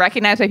she's being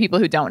recognized by people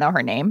who don't know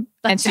her name.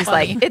 And she's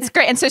like, it's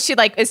great. And so she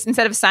like,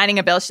 instead of signing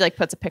a bill, she like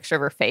puts a picture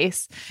of her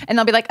face and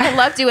they'll be like, I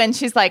loved you. And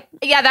she's like,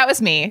 yeah, that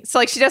was me. So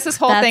like, she does this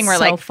whole thing where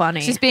like,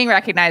 funny. She's being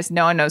recognized.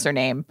 No one knows her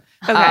name.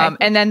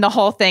 And then the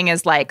whole thing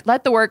is like,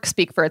 let the work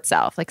speak for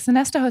itself. Like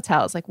Sonesta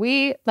Hotels, like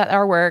we let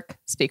our work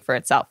speak for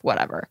itself,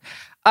 whatever.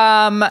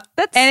 And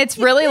it's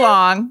really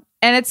long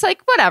and it's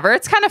like, whatever.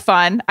 It's kind of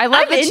fun. I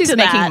like that she's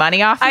making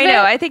money off of it. I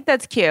know. I think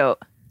that's cute.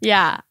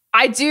 Yeah.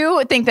 I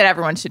do think that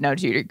everyone should know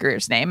Judy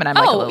Greer's name, and I'm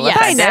like a little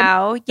offended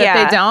now. that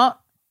they don't.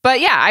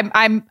 But yeah,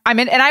 I'm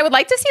in, and I would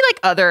like to see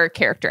like other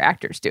character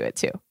actors do it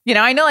too. You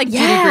know, I know like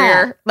Judy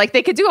Greer, like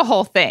they could do a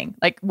whole thing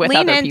like with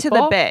lean other into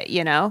people. the bit,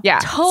 you know? Yeah,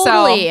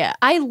 Totally. So,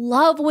 I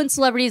love when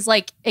celebrities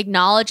like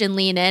acknowledge and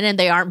lean in and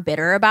they aren't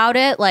bitter about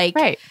it. Like,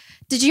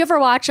 did you ever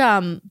watch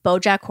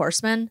BoJack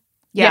Horseman?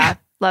 Yeah.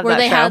 Love where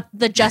that they show. had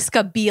the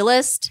Jessica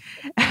B-list,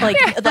 like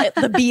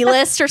the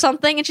B-list or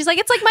something. And she's like,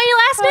 it's like my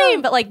last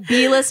name, but like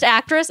B-list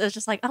actress. It's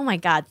just like, oh my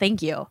God,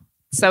 thank you.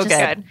 So Just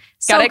good.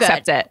 so Gotta good.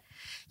 accept it.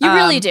 You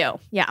really do.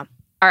 Yeah.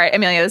 All right,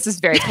 Amelia, this is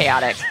very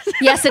chaotic.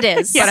 Yes, it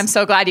is. But I'm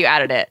so glad you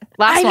added it.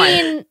 Last I one.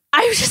 mean,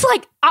 I was just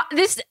like,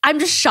 I'm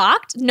just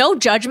shocked. No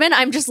judgment.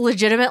 I'm just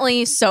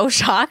legitimately so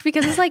shocked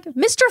because it's like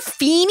Mr.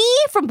 Feeney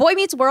from Boy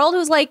Meets World,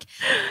 who's like,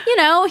 you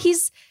know,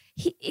 he's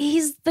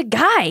the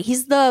guy.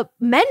 He's the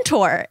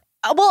mentor.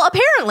 Well,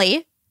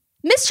 apparently,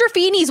 Mr.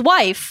 Feeney's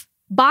wife,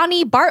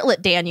 Bonnie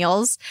Bartlett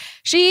Daniels,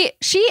 she's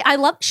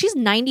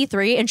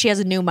 93 and she has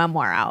a new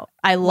memoir out.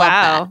 I love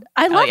that.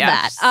 I love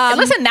that. And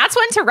listen, that's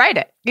when to write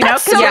it. You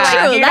That's know, so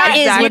true. You That is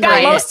you got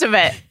when to most of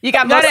it. You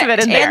got most of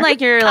it in there. And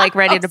like you're like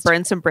ready to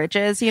burn some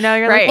bridges, you know?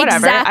 You're Right. like,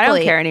 whatever. I Exactly.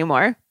 don't care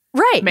anymore.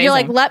 Right. Amazing. You're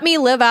like, let me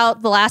live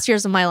out the last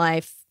years of my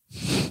life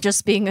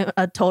just being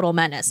a total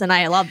menace. And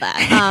I love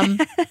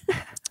that.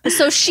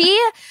 So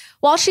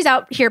while she's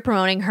out here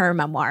promoting her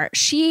memoir,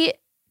 she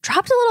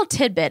dropped a little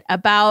tidbit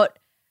about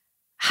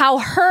how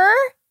her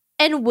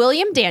and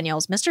William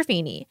Daniels, Mr.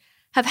 Feeney,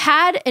 have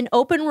had an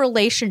open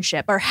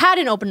relationship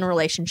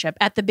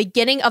at the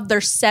beginning of their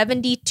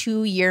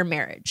 72-year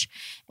marriage.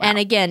 Wow. And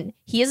again,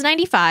 he is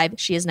 95,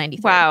 she is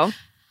 93. Wow.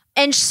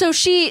 And so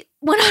she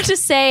went on to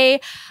say,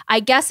 I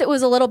guess it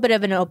was a little bit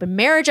of an open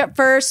marriage at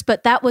first,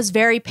 but that was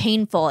very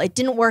painful. It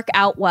didn't work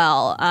out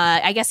well.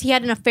 I guess he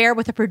had an affair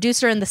with a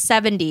producer in the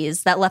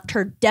 70s that left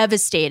her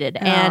devastated.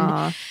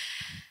 And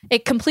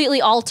it completely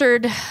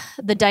altered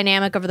the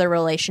dynamic of their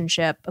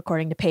relationship,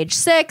 according to Page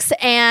Six.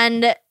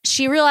 And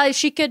she realized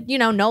she could,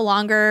 no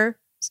longer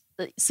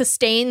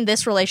sustain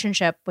this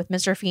relationship with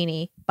Mr.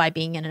 Feeney by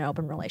being in an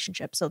open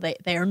relationship. So they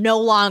are no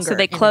longer. So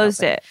they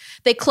closed it.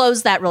 They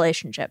closed that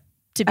relationship.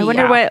 I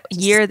wonder what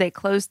year they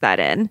closed that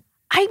in.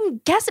 I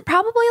guess it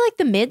probably like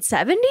the mid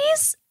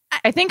 70s.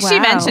 I think she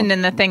mentioned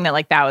in the thing that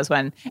like that was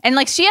when, and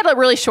like she had a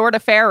really short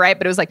affair, right?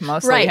 But it was like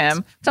mostly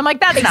him. So I'm like,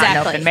 that's not an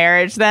open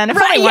marriage then.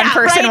 If only one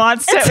person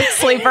wants to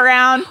sleep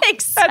around,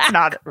 that's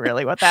not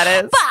really what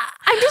that is. But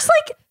I'm just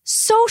like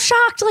so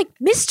shocked. Like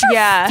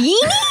Mr. Feeney?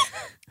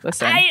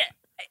 Listen,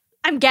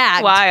 I'm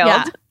gagged. Wild.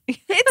 Yeah.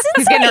 It's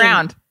he's getting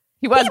around.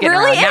 He was getting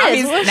really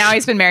around. Now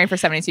he's been married for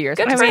 72 years.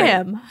 Good for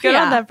him. Good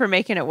on them for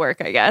making it work,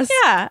 I guess.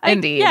 Yeah.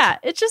 Indeed. I'm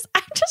just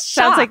shocked.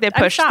 Sounds like they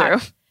pushed through.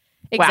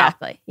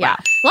 Exactly. Wow. Yeah.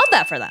 Love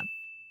that for them.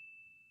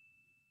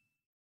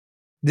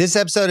 This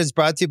episode is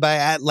brought to you by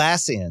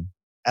Atlassian.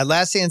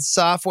 Atlassian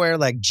software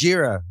like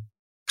Jira,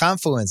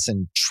 Confluence,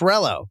 and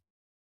Trello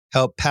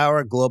help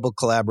power global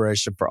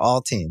collaboration for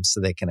all teams so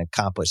they can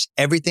accomplish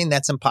everything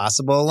that's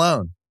impossible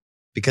alone.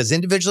 Because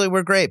individually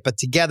we're great, but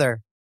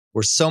together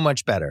we're so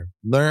much better.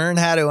 Learn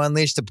how to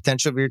unleash the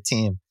potential of your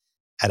team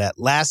at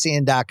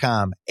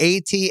Atlassian.com.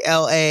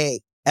 Atlassian.com.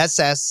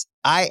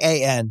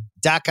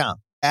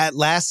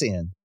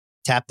 Atlassian.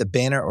 Tap the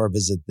banner or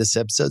visit this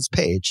episode's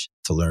page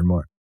to learn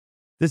more.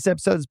 This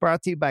episode is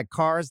brought to you by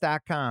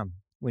Cars.com.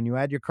 When you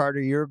add your car to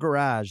your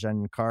garage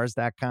on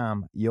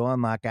Cars.com, you'll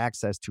unlock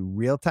access to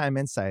real-time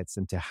insights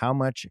into how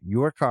much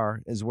your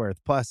car is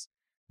worth. Plus,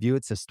 view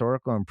its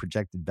historical and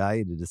projected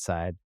value to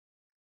decide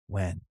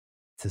when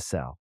to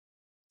sell.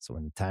 So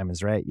when the time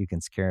is right, you can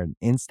secure an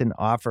instant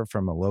offer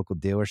from a local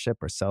dealership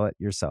or sell it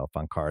yourself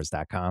on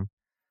Cars.com.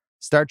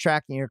 Start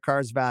tracking your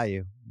car's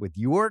value with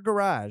your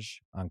garage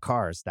on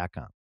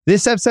Cars.com.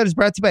 This episode is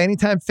brought to you by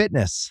Anytime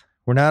Fitness.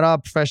 We're not all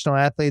professional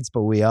athletes,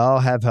 but we all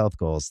have health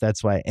goals.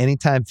 That's why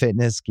Anytime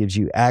Fitness gives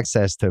you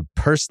access to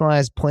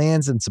personalized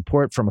plans and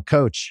support from a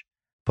coach.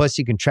 Plus,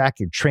 you can track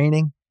your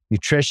training,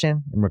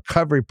 nutrition, and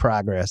recovery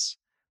progress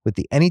with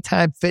the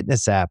Anytime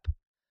Fitness app,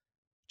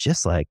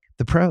 just like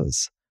the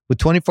pros. With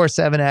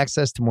 24/7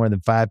 access to more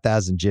than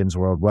 5,000 gyms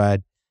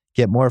worldwide,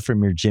 get more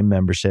from your gym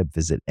membership.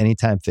 Visit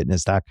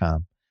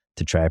anytimefitness.com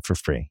to try it for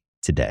free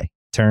today.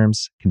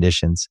 Terms,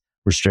 conditions,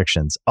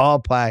 restrictions all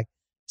apply.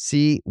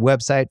 See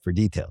website for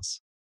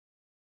details.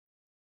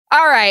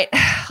 All right,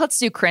 let's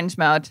do cringe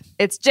mode.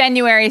 It's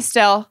January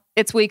still.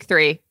 It's week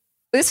 3.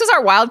 This was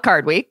our wild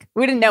card week.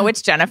 We didn't know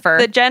which Jennifer.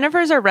 The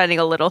Jennifers are running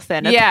a little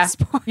thin at this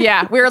point.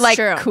 Yeah, we were like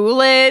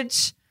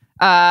Coolidge.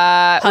 We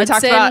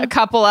talked about a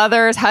couple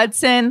others.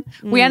 Hudson.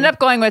 We ended up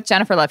going with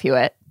Jennifer Love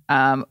Hewitt,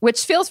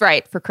 which feels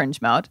right for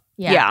cringe mode.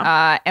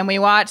 Yeah. And we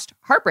watched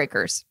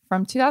Heartbreakers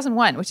from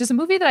 2001, which is a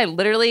movie that I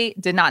literally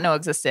did not know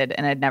existed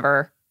and had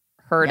never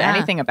heard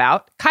anything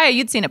about. Kaya,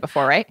 you'd seen it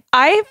before, right?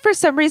 I, for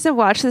some reason,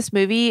 watched this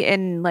movie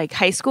in like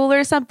high school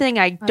or something.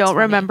 I don't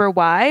remember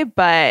why,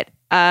 but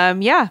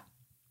yeah.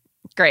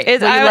 Great.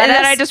 And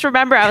then I just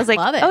remember, I was like,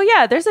 oh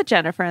yeah, there's a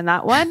Jennifer in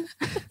that one.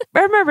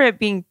 I remember it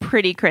being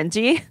pretty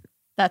cringy.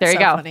 There you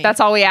go. Funny. That's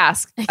all we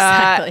ask.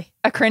 Exactly.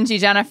 A cringy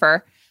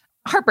Jennifer.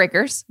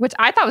 Heartbreakers, which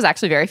I thought was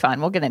actually very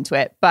fun. We'll get into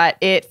it. But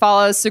it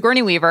follows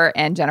Sigourney Weaver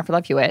and Jennifer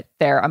Love Hewitt.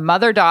 They're a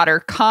mother-daughter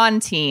con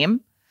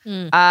team.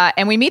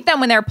 And we meet them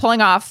when they're pulling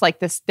off like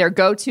their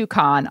go-to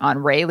con on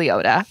Ray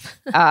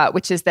Liotta,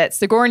 which is that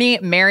Sigourney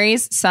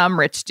marries some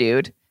rich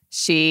dude.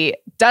 She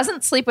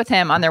doesn't sleep with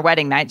him on their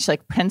wedding night. She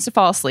like pretends to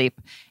fall asleep.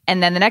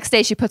 And then the next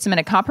day she puts him in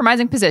a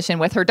compromising position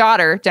with her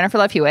daughter, Jennifer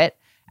Love Hewitt,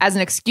 as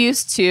an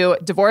excuse to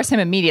divorce him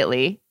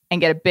immediately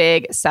and get a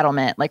big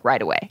settlement like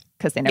right away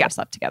because they never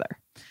slept together.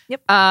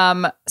 Yep.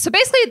 So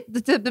basically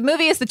the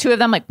movie is the two of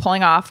them like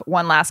pulling off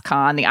one last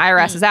con. The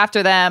IRS is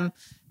after them.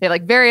 They have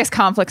like various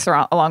conflicts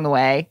along the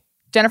way.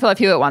 Jennifer Love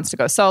Hewitt wants to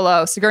go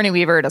solo. Sigourney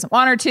Weaver doesn't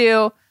want her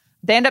to.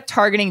 They end up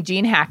targeting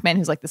Gene Hackman,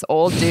 who's like this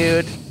old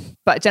dude.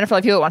 But Jennifer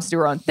Love Hewitt wants to do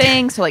her own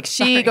thing. So like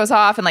she goes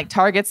off and like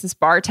targets this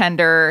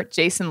bartender,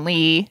 Jason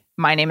Lee.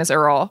 My name is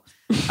Earl.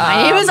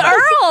 My name is Earl.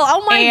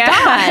 Oh my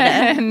God.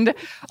 And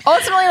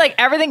ultimately like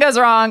everything goes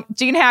wrong.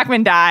 Gene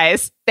Hackman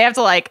dies. They have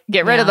to like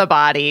get rid of the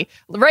body.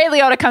 Ray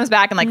Liotta comes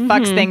back and like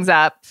fucks things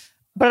up.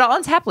 But it all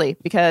ends happily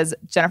because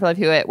Jennifer Love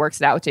Hewitt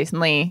works it out with Jason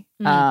Lee.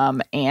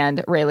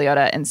 And Ray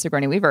Liotta and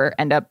Sigourney Weaver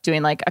end up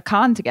doing like a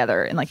con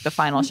together in like the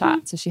final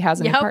shot. So she has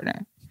a new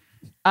partner.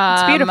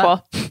 It's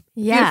beautiful.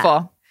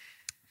 Beautiful.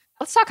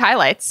 Let's talk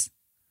highlights.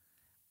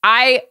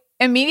 I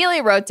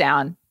immediately wrote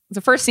down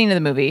the first scene of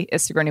the movie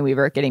is Sigourney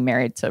Weaver getting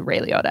married to Ray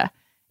Liotta.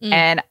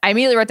 And I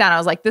immediately wrote down, I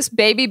was like, this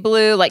baby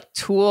blue, like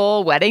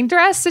tulle wedding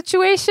dress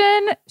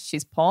situation,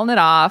 she's pulling it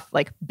off,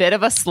 like bit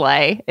of a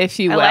sleigh, if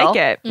you will. I like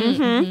it.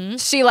 Mm-hmm.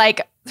 She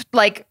like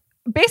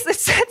basically,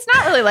 it's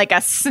not really like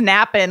a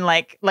snap-in,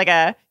 like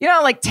a,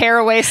 like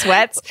tearaway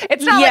sweats.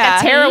 It's not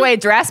like a tearaway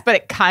dress, but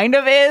it kind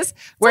of is.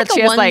 Where like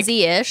she has like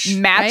onesie-ish,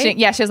 matching, right?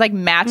 yeah, she has like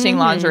matching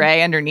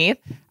lingerie underneath.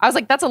 I was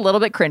like, that's a little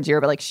bit cringier,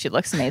 but like she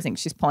looks amazing.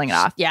 She's pulling it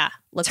off. Yeah.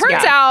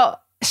 Turns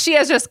out she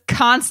has just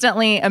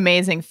constantly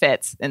amazing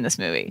fits in this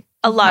movie.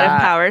 A lot of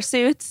power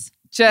suits.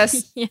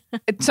 Just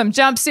some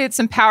jumpsuits,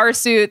 some power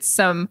suits,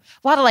 a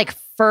lot of like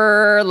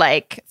fur,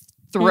 like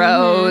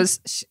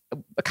throws.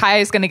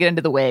 Kaya's going to get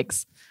into the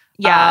wigs.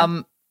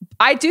 Yeah.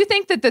 I do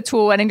think that the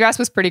tulle wedding dress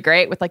was pretty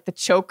great with like the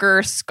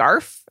choker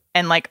scarf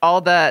and like all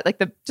the, like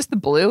just the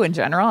blue in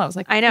general. I was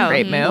like, I know.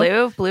 Great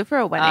move. Blue for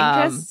a wedding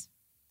dress.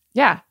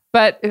 Yeah.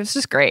 But it was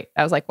just great.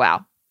 I was like,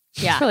 wow.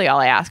 Yeah. That's really all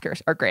I ask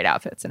are great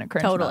outfits in a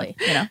cringe Totally.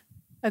 mode,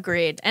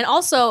 Agreed. And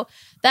also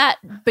that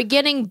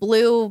beginning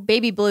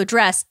baby blue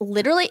dress,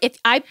 literally, if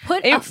I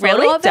put a photo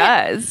really of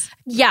does.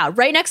 it,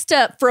 right next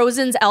to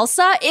Frozen's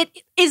Elsa, it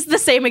is the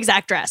same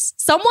exact dress.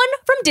 Someone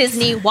from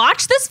Disney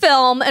watched this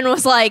film and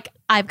was like,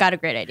 I've got a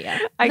great idea.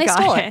 And they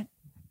stole it.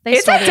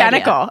 It's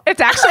identical. It's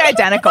actually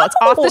identical. It's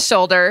off the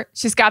shoulder.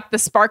 She's got the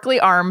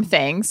sparkly arm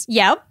things.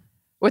 Yep.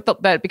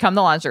 That become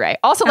the lingerie.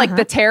 Also, like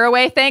the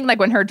tearaway thing, like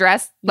when her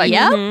dress, like,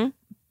 yep. Wow.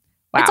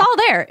 It's all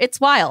there. It's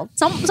wild.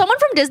 Someone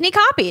from Disney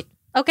copied.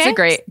 Okay.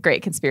 It's a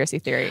great conspiracy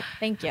theory.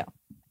 Thank you.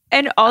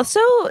 And also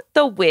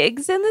the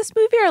wigs in this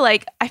movie are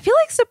like, I feel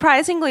like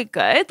surprisingly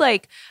good.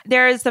 Like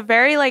there is the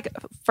very like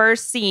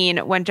first scene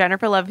when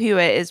Jennifer Love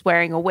Hewitt is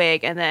wearing a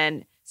wig and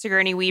then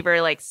Sigourney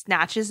Weaver like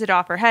snatches it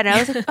off her head. And I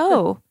was like,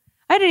 oh,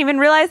 I didn't even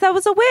realize that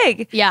was a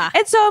wig. Yeah.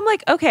 And so I'm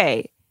like,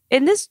 okay,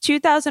 in this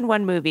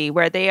 2001 movie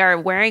where they are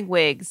wearing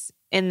wigs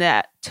in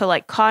that to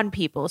like con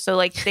people. So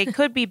like they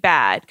could be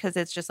bad because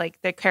it's just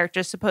like the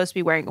character's supposed to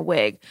be wearing a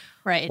wig.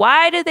 Right.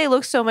 Why did they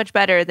look so much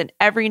better than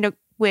every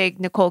wig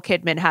Nicole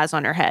Kidman has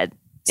on her head?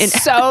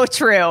 So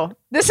true.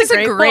 This is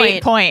a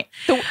great point.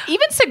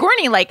 Even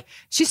Sigourney, like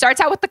she starts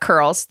out with the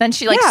curls, then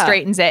she like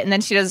straightens it, and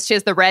then she has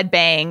the red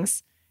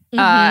bangs.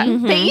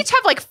 They each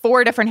have like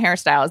 4 different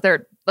hairstyles. There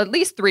are at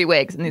least 3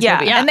 wigs in these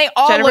movies, and they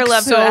all Jennifer look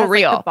Love so has,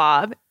 real. Like, the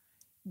bob.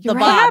 The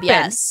bob,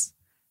 yes.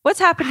 What's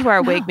happened to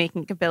our wig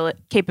making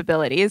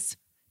capabilities?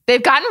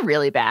 They've gotten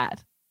really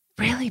bad.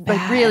 Really bad.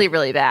 Like really,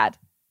 really bad.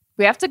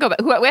 We have to go back.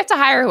 We have to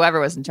hire whoever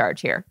was in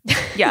charge here.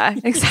 Yeah,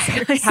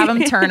 exactly. Have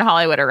them turn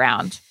Hollywood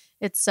around.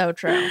 It's so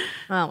true.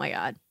 Oh my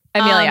God.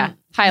 Amelia,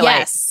 highlight.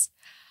 Yes.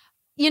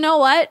 You know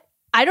what?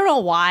 I don't know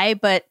why,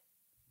 but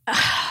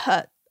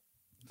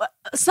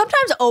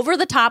sometimes over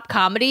the top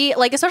comedy,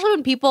 like especially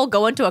when people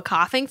go into a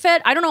coughing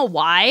fit, I don't know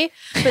why,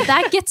 but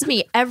that gets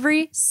me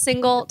every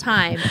single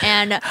time.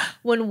 And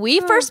when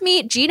we first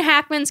meet Gene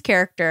Hackman's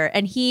character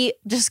and he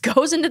just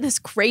goes into this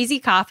crazy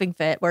coughing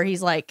fit where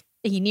he's like,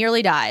 he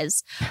nearly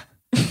dies.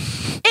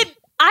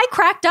 I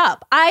cracked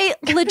up. I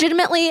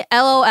legitimately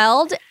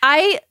LOL'd.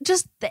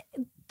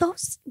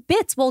 Those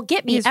bits will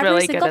get me every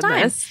really single good in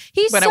time. this.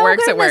 He's when so it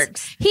works, good it in this.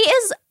 works. He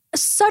is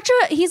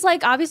he's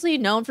like obviously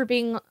known for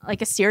being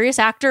like a serious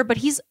actor, but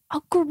he's a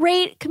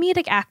great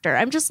comedic actor.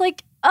 I'm just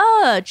like,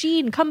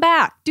 Gene, come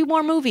back, do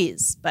more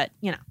movies. But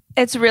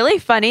it's really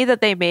funny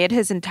that they made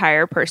his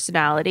entire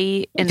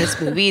personality in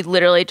this movie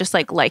literally just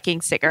like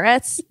liking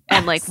cigarettes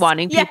and like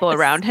wanting people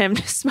around him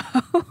to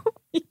smoke.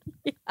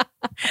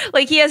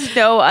 Like he has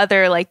no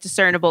other like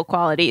discernible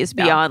qualities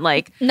beyond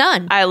like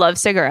none. I love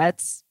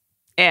cigarettes.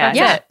 And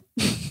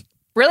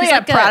really He's a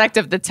like product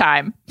of the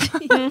time.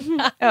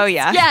 Oh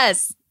yeah.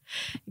 Yes.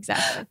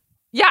 Exactly.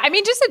 Yeah, I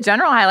mean, just a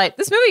general highlight.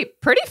 This movie,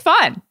 pretty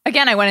fun.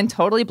 Again, I went in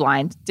totally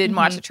blind, didn't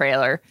watch the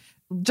trailer,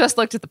 just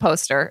looked at the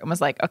poster and was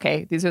like,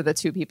 okay, these are the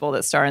 2 people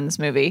that star in this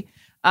movie.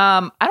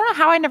 I don't know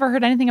how I never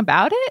heard anything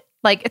about it.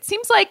 Like, it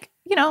seems like,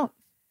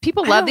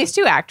 people love these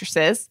 2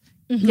 actresses.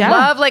 Yeah.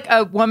 Love like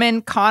a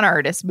woman con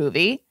artist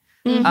movie.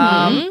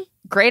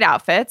 Great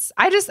outfits.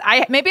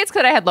 Maybe it's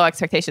because I had low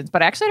expectations,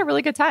 but I actually had a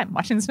really good time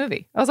watching this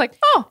movie. I was like,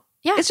 oh,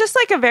 yeah. It's just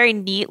like a very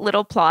neat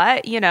little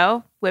plot,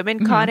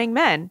 women conning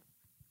men.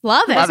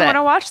 Love it. I just want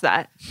to watch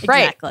that.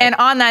 Right. Exactly. And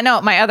on that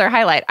note, my other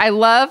highlight, I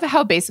love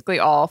how basically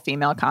all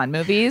female con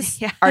movies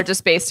are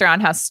just based around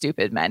how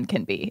stupid men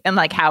can be and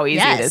like how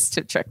easy it is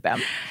to trick them.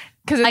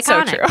 Because it's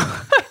Iconic. so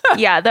true.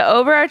 Yeah. The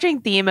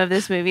overarching theme of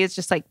this movie is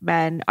just like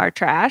men are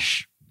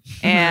trash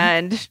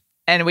and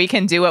we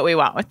can do what we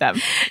want with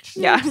them.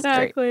 Yeah,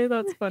 exactly.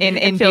 That's funny.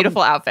 In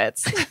beautiful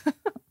outfits.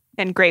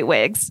 And great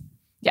wigs.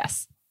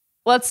 Yes.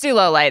 Let's do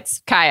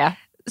lowlights. Kaya.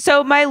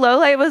 So my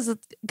lowlight was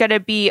going to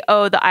be,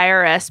 the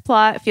IRS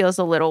plot feels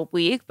a little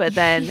weak, but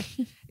then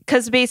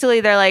because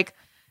basically they're like,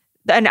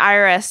 an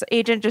IRS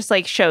agent just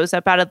like shows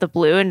up out of the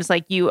blue and is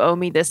like, you owe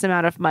me this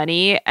amount of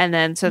money. And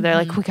then so they're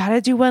like, we got to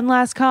do one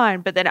last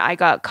con. But then I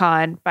got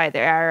conned by the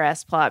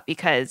IRS plot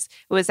because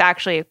it was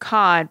actually a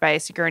con by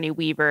Sigourney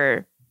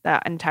Weaver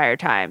that entire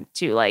time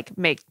to like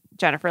make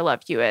Jennifer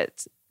Love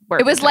Hewitt work.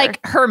 It was with her.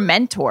 like her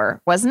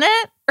mentor, wasn't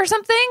it? or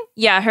something.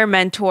 Yeah, her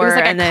mentor. It was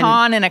like and a then,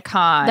 con and a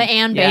con. The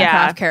Anne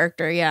Bancroft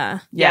character, yeah.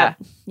 Yeah.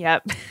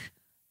 Yep.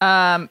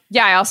 Yeah,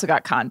 I also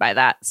got conned by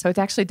that. So it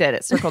actually did.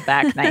 It circled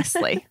back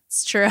nicely.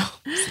 It's true.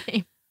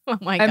 Same. Oh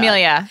my God.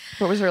 Amelia,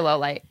 what was your low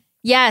light?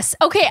 Yes.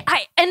 Okay.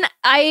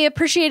 I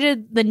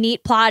appreciated the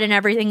neat plot and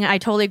everything. I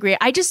totally agree.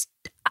 I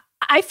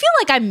feel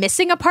like I'm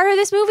missing a part of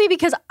this movie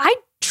because I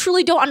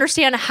truly don't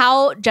understand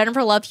how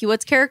Jennifer Love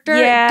Hewitt's character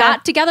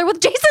got together with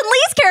Jason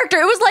Lee's character.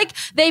 It was like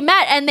they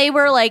met and they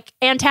were like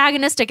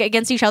antagonistic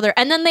against each other,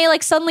 and then they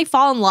like suddenly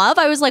fall in love.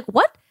 I was like,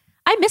 what?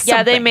 I missed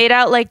something. they made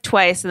out like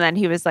twice, and then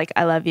he was like,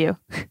 I love you.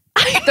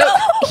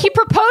 He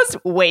proposed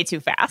way too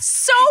fast.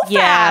 So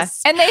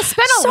fast. And they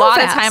spent a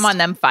lot of time on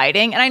them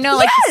fighting. And I know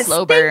like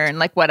slow burn,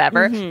 like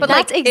whatever. But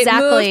That's like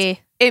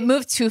exactly it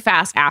moved too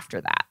fast after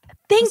that.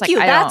 Thank you.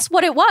 That's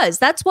what it was.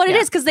 That's what it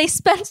is. Because they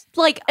spent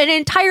like an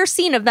entire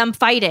scene of them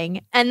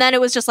fighting, and then it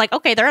was just like,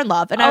 okay, they're in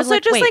love. And I was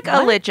like, just wait, like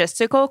a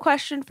logistical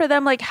question for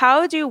them. Like,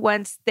 how do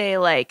once they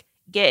like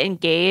get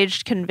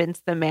engaged,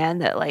 convince the man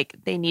that like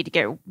they need to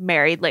get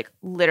married like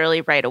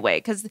literally right away?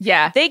 Because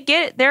their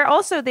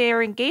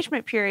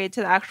engagement period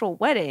to the actual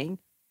wedding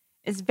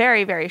is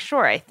very, very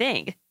short. I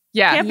think.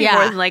 Yeah, can't be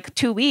more than like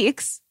 2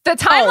 weeks. The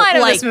timeline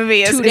of this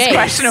movie is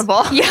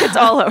questionable. Yeah, it's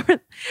all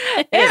over.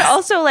 And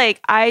also, like,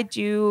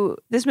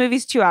 this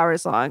movie's 2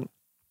 hours long.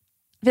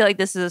 I feel like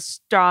this is a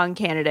strong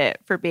candidate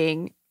for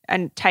being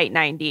a tight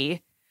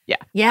 90.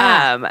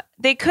 Yeah.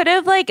 They could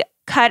have like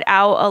cut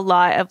out a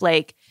lot of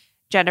like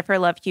Jennifer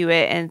Love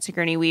Hewitt and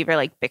Sigourney Weaver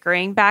like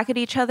bickering back at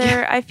each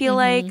other, I feel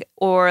like,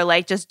 or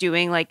like just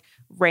doing like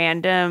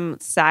random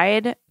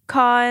side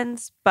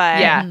cons.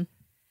 But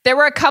there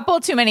were a couple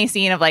too many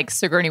scenes of like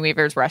Sigourney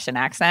Weaver's Russian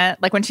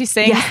accent. Like when she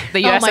sings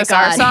the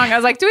USSR song, I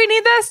was like, do we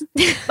need this?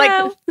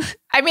 Like,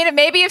 I mean,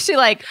 maybe if she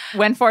like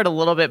went for it a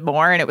little bit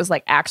more and it was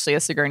like actually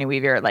a Sigourney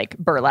Weaver like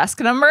burlesque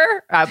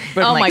number, I would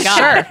my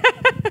God.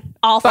 Sure.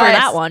 All for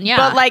that one, yeah.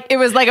 But like it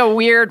was like a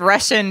weird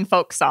Russian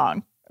folk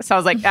song. So I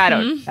was like, I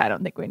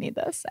don't think we need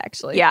this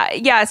actually.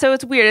 Yeah. So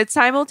it's weird. It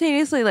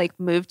simultaneously like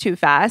moved too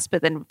fast,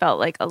 but then felt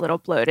like a little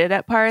bloated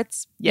at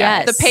parts.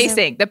 Yeah. The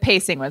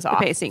pacing was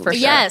off. For sure.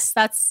 Yes,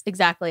 that's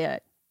exactly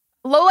it.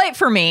 Low light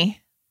for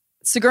me,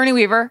 Sigourney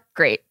Weaver,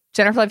 great.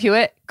 Jennifer Love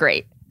Hewitt,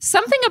 great.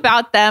 Something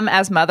about them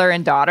as mother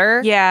and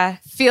daughter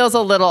feels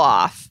a little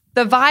off.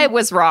 The vibe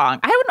was wrong.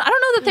 I don't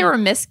know that they were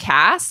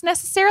miscast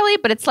necessarily,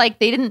 but it's like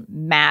they didn't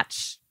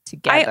match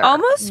together. I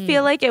almost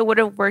feel like it would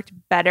have worked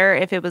better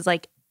if it was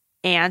like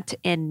aunt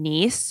and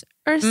niece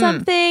or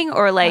something,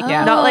 or like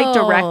not like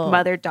direct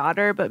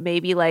mother-daughter, but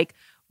maybe like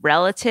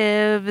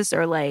relatives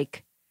or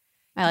like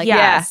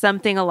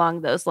something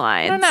along those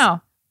lines. I don't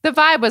know. The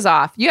vibe was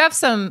off. You have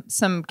some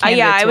candidates I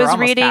who are was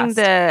almost reading cast.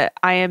 the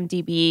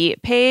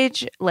IMDb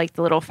page, like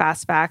the little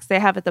fast facts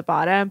they have at the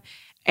bottom,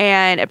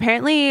 and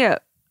apparently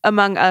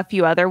among a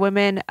few other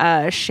women,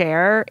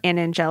 Cher and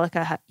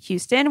Angelica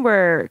Houston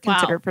were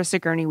considered for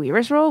Sigourney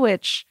Weaver's role,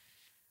 which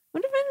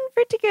would have been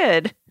pretty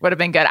good. Would have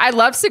been good. I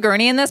love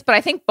Sigourney in this, but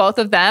I think both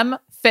of them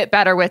fit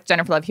better with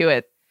Jennifer Love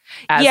Hewitt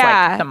as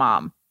like the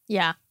mom.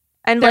 Yeah.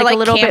 And they're like a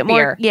little campier. bit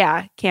more,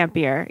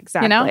 campier.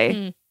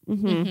 Exactly.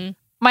 You know?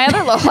 My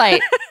other low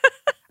light,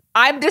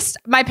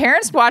 my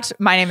parents watched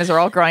My Name is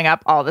Earl growing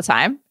up all the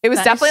time. It was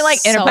definitely like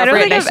inappropriate. I don't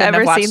think I I've shouldn't have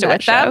ever watched seen it that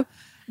with them.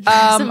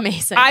 That's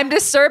amazing. I'm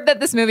disturbed that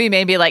this movie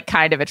made me like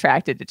kind of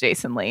attracted to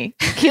Jason Lee.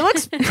 He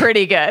looks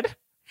pretty good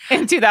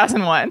in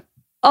 2001.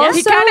 Also,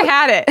 he kind of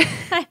had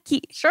it.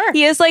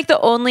 He is like the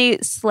only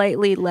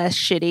slightly less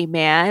shitty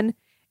man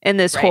in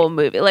this whole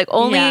movie. Like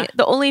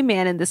the only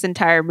man in this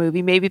entire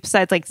movie, maybe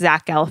besides like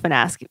Zach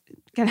Galifianakis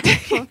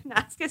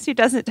who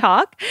doesn't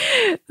talk,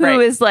 who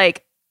is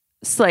like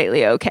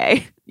slightly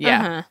okay.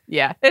 Yeah.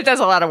 Yeah. It does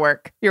a lot of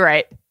work. You're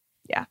right.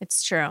 Yeah.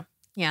 It's true.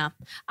 Yeah.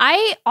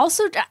 I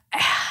also,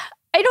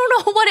 I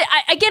don't know what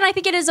again, I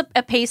think it is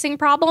a pacing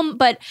problem,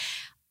 but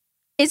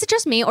is it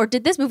just me, or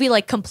did this movie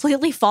like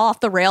completely fall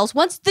off the rails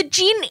once the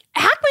Gene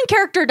Hackman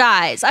character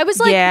dies? I was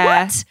like,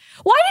 what?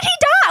 Why did he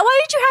die?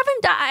 Why did you have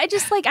him die? I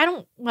just like, I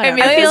don't,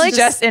 whatever. I feel like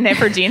just in it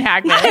for Gene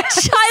Hackman.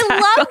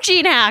 I love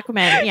Gene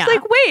Hackman. Yeah. It's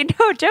like, wait,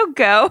 no, don't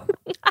go.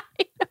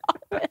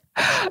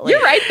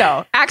 You're right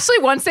though. Actually,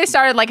 once they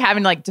started like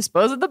having to like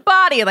dispose of the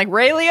body and like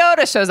Ray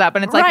Liotta shows up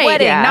and it's like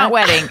wedding, not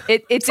wedding.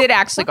 It did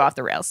actually go off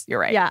the rails.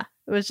 You're right. Yeah.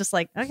 It was just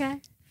like, okay.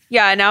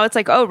 Yeah, now it's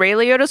like, oh, Ray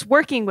Liotta's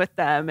working with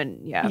them.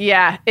 And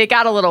yeah, it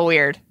got a little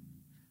weird.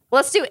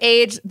 Let's do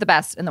age, the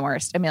best and the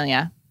worst.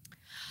 Amelia.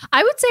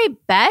 I would say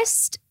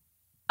best,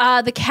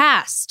 the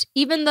cast.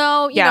 Even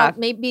though, you know,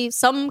 maybe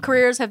some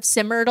careers have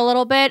simmered a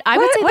little bit. I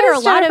would say there are a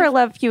lot Jennifer of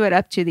Love Hewitt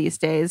up to these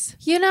days.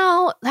 You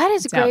know, that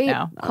is a Don't great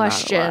know.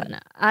 question.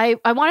 I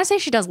want to say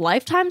she does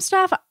Lifetime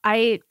stuff.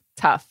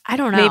 Tough. I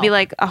don't know. Maybe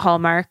like a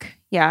Hallmark.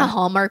 Yeah. A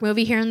Hallmark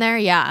movie here and there.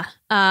 Yeah.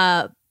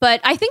 But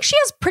I think she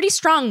has pretty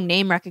strong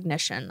name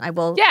recognition. I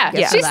will. Yeah.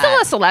 She's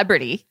still a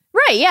celebrity.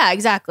 Right. Yeah,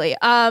 exactly.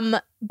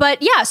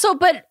 But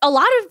a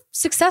lot of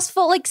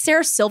successful, like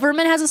Sarah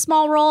Silverman has a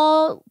small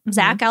role.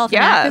 Zach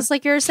Galifianakis,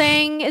 like you're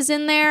saying, is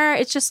in there.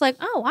 It's just like,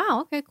 oh,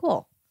 wow. Okay,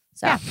 cool.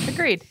 So yeah,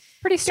 agreed.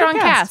 Pretty strong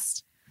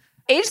cast.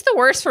 Age the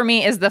worst for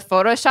me is the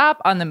Photoshop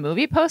on the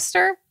movie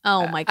poster.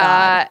 Oh my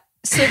God.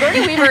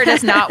 Sigourney Weaver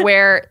does not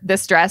wear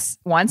this dress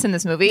once in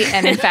this movie.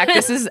 And in fact,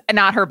 this is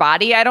not her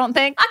body, I don't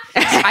think.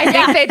 I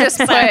think they just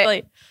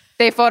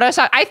they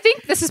Photoshop. I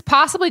think this is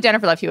possibly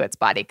Jennifer Love Hewitt's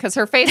body because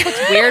her face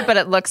looks weird, but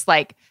it looks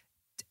like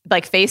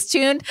face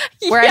tuned.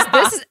 Whereas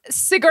this is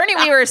Sigourney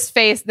Weaver's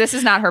face. This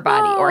is not her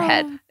body or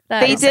head.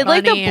 They did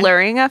like a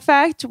blurring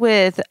effect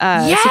with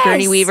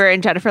Sigourney Weaver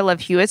and Jennifer Love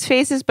Hewitt's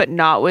faces, but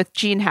not with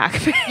Gene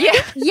Hackman.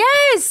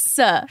 Yes.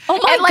 Oh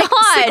my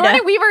God.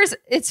 Sigourney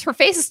Weaver's, her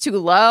face is too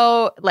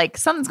low. Like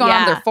something's going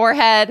on with her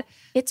forehead.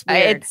 It's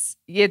weird.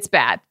 It's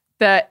bad.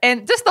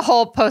 And just the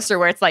whole poster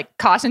where it's like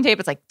caution tape,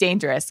 it's like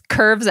dangerous,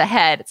 curves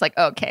ahead. It's like,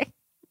 okay.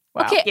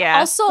 Wow. Okay. Yeah.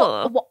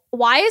 Also,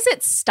 why is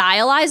it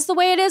stylized the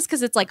way it is?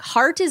 Because it's like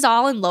Heart is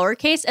all in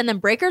lowercase and then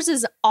Breakers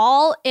is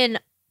all in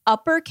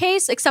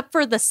uppercase except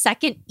for the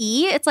second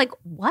E. It's like,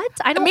 what?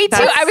 I don't. Me too.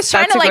 I was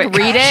trying to like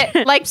read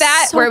it like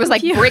that, so where it was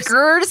like confused.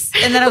 Breakers,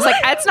 and then I was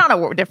like, that's not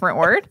a different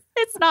word.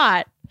 It's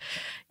not.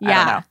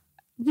 Yeah.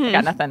 I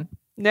got nothing.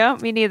 No,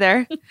 me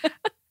neither.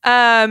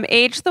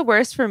 Age the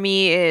worst for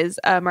me is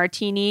a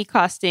martini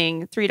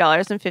costing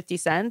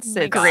 $3.50. It's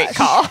a great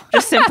call.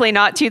 Just simply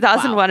not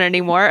 2001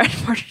 anymore,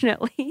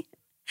 unfortunately.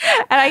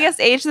 And I guess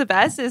age the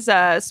best is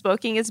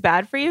smoking is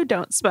bad for you.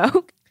 Don't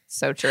smoke.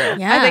 So true.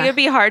 Yeah. I think it'd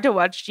be hard to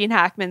watch Gene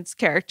Hackman's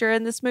character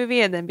in this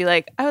movie and then be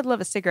like, I would love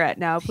a cigarette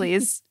now,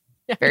 please.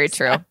 Very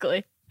true.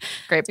 Exactly.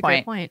 Great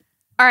Great point.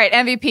 All right,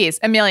 MVPs.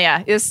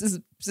 Amelia, this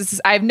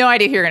is. I have no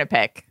idea who you're going to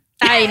pick.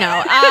 I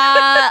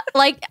know.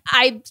 Like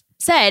I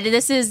said,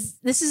 this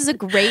is a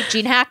great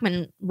Gene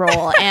Hackman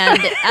role, and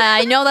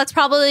I know that's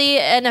probably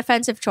an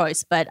offensive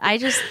choice, but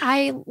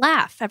I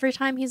laugh every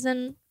time he's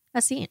in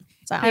a scene.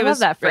 So I love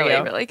that for really,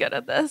 you. really good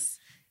at this.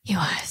 He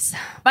was.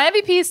 My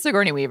MVP is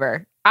Sigourney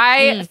Weaver.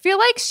 I feel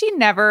like she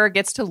never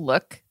gets to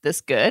look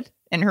this good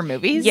in her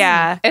movies.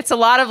 Yeah. It's a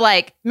lot of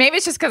like, maybe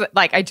it's just because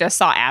like I just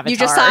saw Avatar. You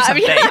just saw or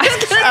something. Did you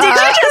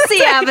just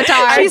see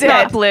Avatar? She's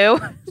not blue.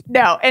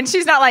 No, and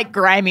she's not like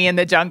grimy in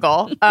the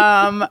jungle.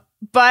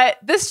 But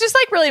this just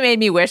like really made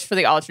me wish for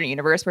the alternate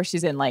universe where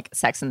she's in like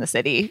Sex and the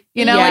City.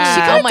 You know, like she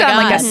could have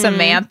done like a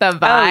Samantha vibe.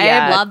 Oh,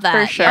 yeah. Love that.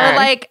 For sure. Or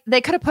like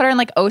they could have put her in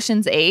like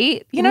Ocean's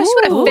 8. You know, she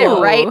would have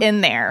fit right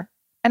in there.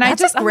 And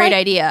That's a great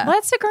idea.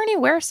 Let Sigourney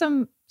wear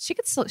some.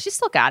 She's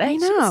still got it. She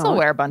can still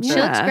wear a bunch She of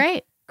looks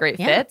great.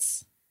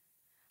 fits.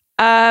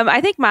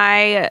 I think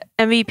my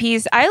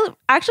MVPs, I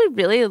actually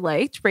really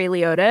liked Ray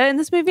Liotta in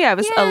this movie. I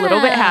was a little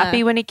bit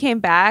happy when he came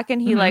back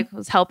and he like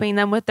was helping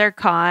them with their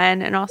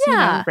con and also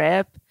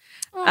Rip.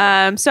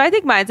 So I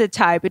think mine's a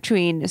tie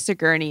between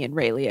Sigourney and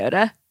Ray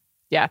Liotta.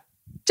 Yeah.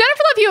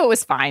 Jennifer Love Hewitt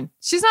was fine.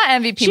 She's not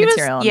MVP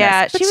material in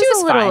this, but she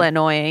was a little fine.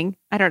 annoying.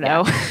 I don't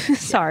know.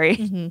 Sorry.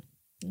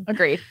 Mm-hmm.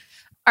 Agreed.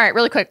 All right,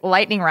 really quick,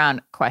 lightning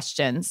round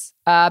questions.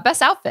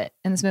 Best outfit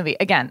in this movie.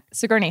 Again,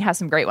 Sigourney has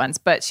some great ones,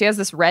 but she has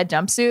this red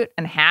jumpsuit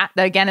and hat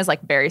that again is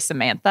like very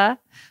Samantha.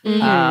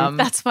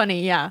 That's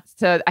funny. Yeah.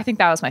 So I think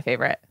that was my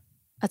favorite.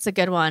 That's a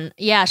good one.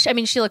 Yeah.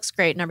 She looks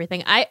great and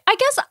everything. I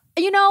guess,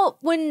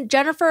 when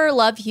Jennifer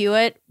Love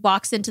Hewitt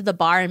walks into the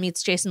bar and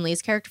meets Jason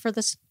Lee's character for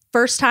this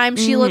first time,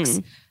 she looks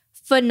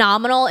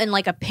phenomenal in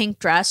like a pink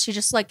dress.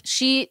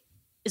 She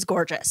is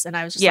gorgeous. And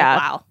I was just like,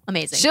 wow,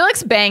 amazing. She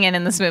looks banging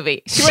in this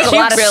movie. She wears a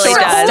lot of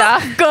short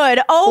stuff. Good.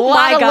 Oh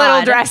my God. A lot of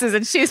little dresses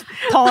and she's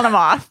pulling them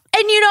off.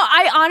 And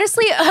I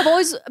honestly have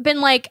always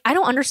been like, I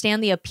don't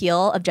understand the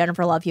appeal of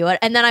Jennifer Love Hewitt.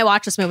 And then I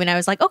watched this movie and I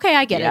was like, okay,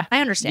 I get it.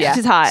 I understand. Yeah.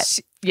 She's hot.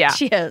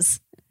 She is.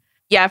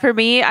 Yeah, for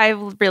me, I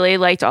really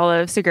liked all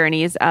of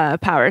Sigourney's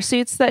power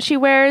suits that she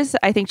wears.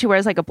 I think she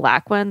wears like a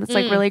black one that's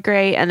like really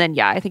great. And then,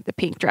 I think the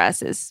pink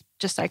dress is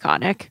just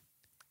iconic.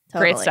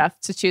 Totally. Great stuff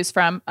to choose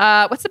from.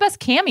 What's the best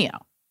cameo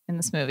in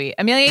this movie?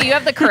 Amelia, you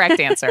have the correct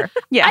answer.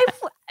 Yeah.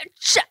 I'm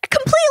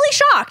completely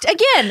shocked.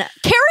 Again,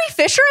 Carrie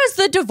Fisher as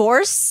the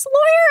divorce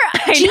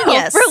lawyer.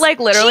 Genius. For like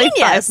literally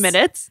 5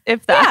 minutes,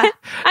 if that.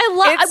 Yeah.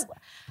 I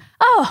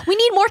love we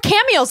need more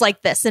cameos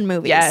like this in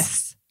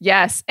movies.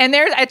 Yes. And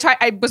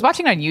I was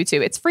watching on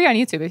YouTube. It's free on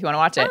YouTube if you want to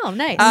watch it. Oh,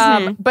 nice.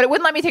 But it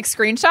wouldn't let me take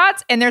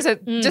screenshots. And there's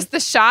just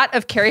the shot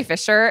of Carrie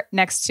Fisher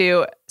next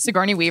to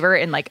Sigourney Weaver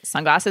in like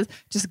sunglasses,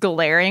 just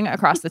glaring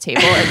across the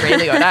table at Ray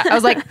Liotta. I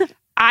was like,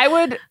 I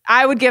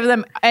would give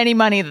them any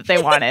money that they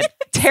wanted.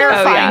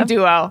 Terrifying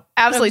duo.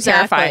 Absolutely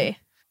terrifying.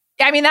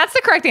 I mean, that's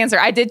the correct answer.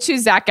 I did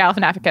choose Zach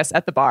Galifianakis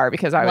at the bar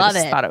because I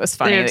thought it was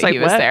funny that he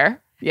was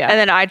there. Yeah. And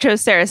then I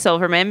chose Sarah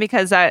Silverman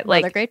because Zach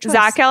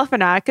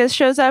Galifianakis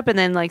shows up and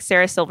then like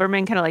Sarah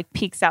Silverman kind of like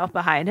peeks out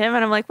behind him.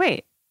 And I'm like,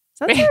 wait, is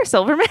that Sarah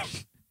Silverman?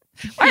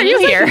 Why are you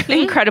here?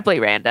 Incredibly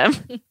random.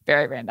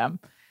 Very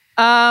random.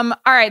 All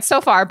right. So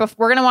far,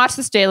 we're going to watch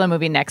this JLo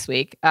movie next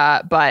week.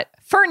 But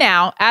for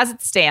now, as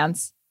it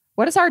stands,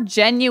 what is our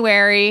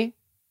January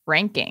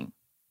ranking?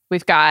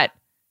 We've got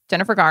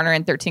Jennifer Garner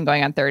in 13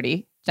 Going on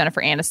 30,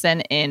 Jennifer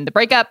Aniston in The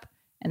Breakup,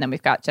 and then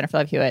we've got Jennifer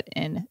Love Hewitt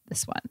in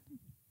this one.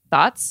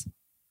 Thoughts?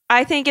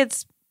 I think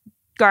it's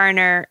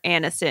Garner,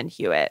 Aniston,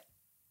 Hewitt.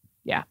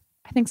 Yeah,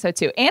 I think so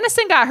too.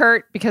 Aniston got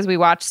hurt because we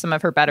watched some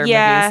of her better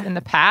movies in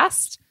the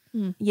past.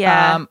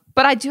 Yeah.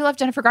 But I do love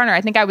Jennifer Garner.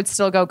 I think I would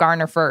still go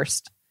Garner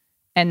first.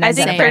 And then I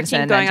think Jennifer 13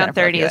 Aniston, and going then on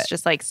Jennifer 30 do is it.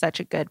 just like such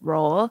a good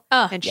role.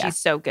 And she's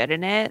so good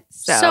in it.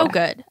 So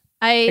good.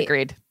 I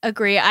Agreed.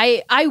 agree.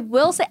 I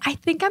will say, I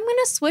think I'm going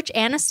to switch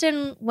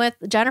Aniston with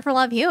Jennifer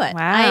Love Hewitt.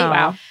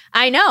 Wow.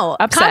 I know.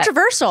 Upset.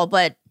 Controversial,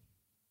 but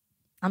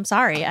I'm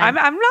sorry. I'm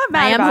not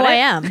mad I am about who it. I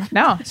am.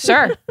 No,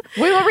 sure.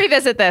 We will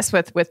revisit this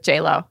with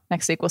J-Lo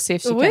next week. We'll see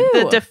if she can Woo.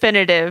 The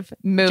definitive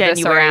move this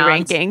January around.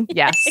 ranking.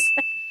 Yes.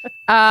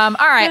 All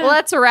right. Well,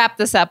 let's wrap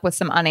this up with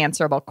some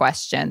unanswerable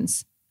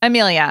questions.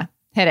 Amelia,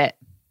 hit it.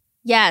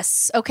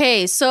 Yes.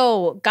 Okay.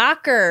 So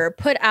Gawker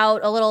put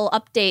out a little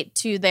update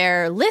to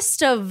their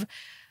list of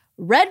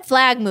red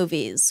flag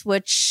movies,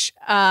 which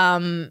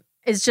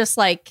is just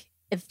like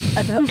if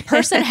a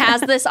person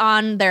has this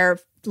on their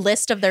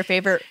list of their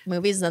favorite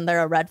movies, then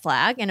they're a red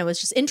flag. And it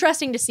was just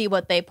interesting to see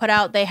what they put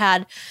out. They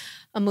had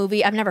a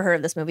movie. I've never heard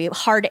of this movie.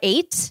 Hard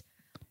 8.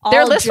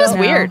 Their list was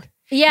weird.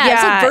 Yeah,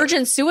 it's like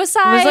Virgin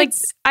Suicides. I was like,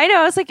 I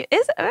know. It's like, I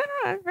don't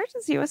know,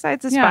 Virgin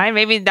Suicides is fine.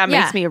 Maybe that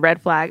makes me a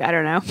red flag. I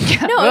don't know.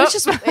 No,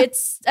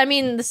 I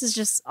mean, this is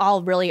just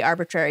all really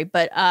arbitrary,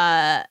 but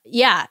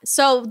yeah.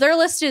 So their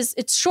list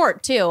it's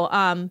short too.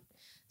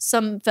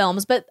 Some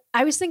films, but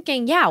I was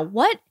thinking,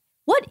 what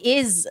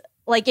is,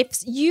 like, if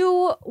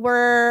you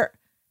were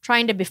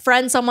trying to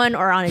befriend someone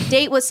or on a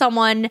date with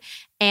someone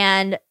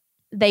and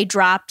they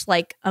dropped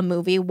like a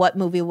movie, what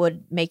movie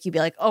would make you be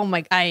like, oh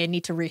my, I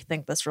need to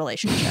rethink this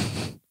relationship?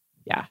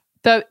 Yeah.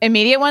 The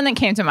immediate one that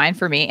came to mind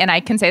for me, and I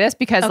can say this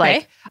because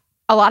like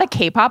a lot of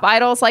K-pop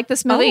idols like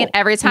this movie, and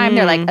every time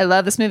they're like, I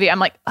love this movie, I'm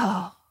like,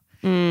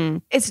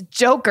 it's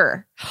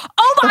Joker.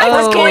 Oh my!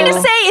 I was going to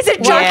say, is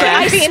it Joker?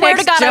 I swear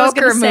to God, Joker I was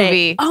going to say.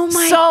 movie. Oh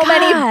my so God.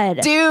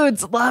 many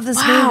dudes love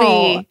this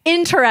movie.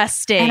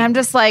 Interesting. And I'm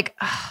just like,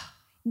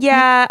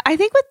 Yeah, I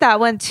think with that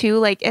one too,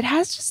 like it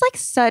has just like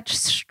such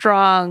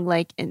strong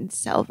like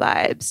incel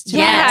vibes. To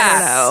yes, it.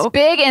 I don't know.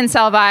 big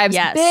incel vibes.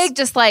 Yes. Big,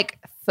 just like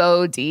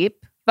faux deep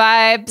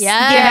vibes.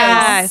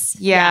 Yes.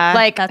 Yeah.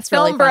 Like That's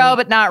film really bro, funny.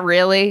 but not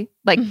really.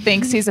 Like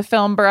thinks he's a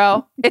film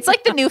bro. It's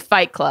like the new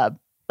Fight Club.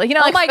 Like, you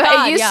know, like my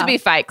God, it used yeah. to be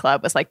Fight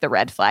Club was like the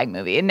red flag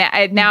movie, and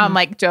now I'm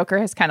like Joker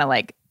has kind of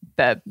like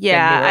the newer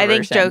I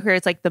think version. Joker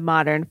is like the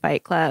modern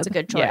Fight Club. It's a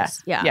good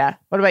choice. Yeah. Yeah.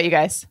 What about you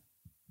guys?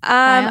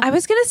 I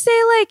was gonna say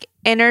like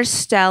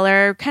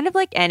Interstellar, kind of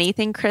like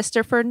anything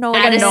Christopher Nolan.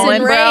 Like a Addison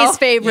Nolan bro? Ray's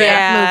favorite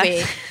Yeah.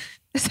 movie.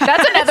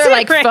 That's another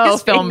like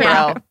faux film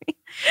bro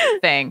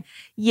thing.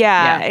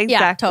 Yeah, Yeah. exactly.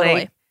 Yeah,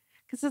 totally.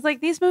 Because it's like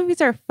these movies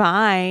are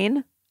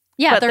fine.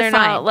 Yeah, but they're they're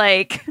fine. not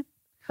like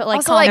But like,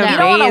 Also, like calm you down.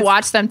 don't want to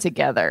watch them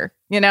together.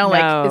 You know,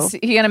 like No. is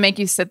he gonna make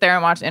you sit there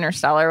and watch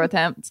Interstellar with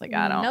him? It's like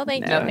I don't. No,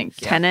 thank no, you.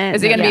 thank you. Tenet.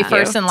 Is he gonna be Yeah.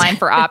 first in line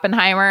for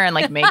Oppenheimer and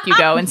like make you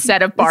go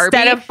instead of Barbie?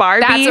 Instead of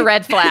Barbie? That's a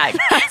red flag.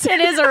 It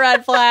is a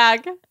red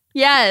flag.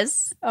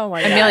 Yes. Oh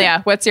my God.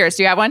 Amelia, what's yours?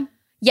 Do you have one?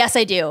 Yes,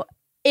 I do.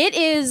 It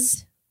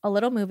is a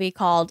little movie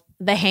called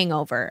The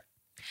Hangover.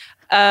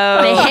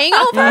 Oh, The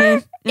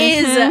Hangover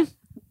is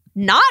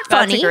not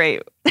that's funny.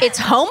 great. It's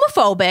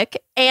homophobic,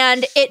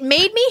 and it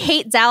made me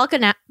hate Zach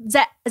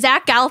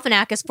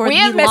Galifianakis for We the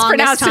have longest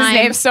mispronounced time.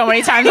 his name so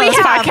many times on We this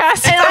have.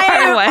 podcast. And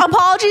I What?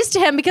 apologies to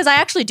him because I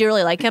actually do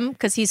really like him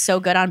because he's so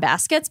good on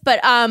baskets. But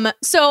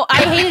so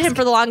I hated him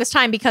for the longest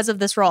time because of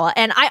this role.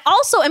 And I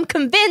also am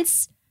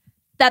convinced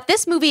that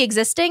this movie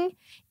existing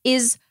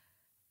is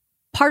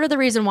part of the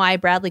reason why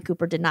Bradley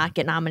Cooper did not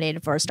get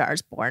nominated for A Star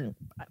Is Born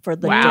for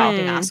the Wow.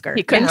 directing Oscar.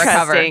 He couldn't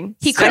recover. Interesting.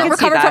 He I couldn't can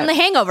see recover from that.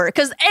 The Hangover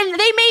and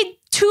they made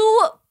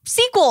 2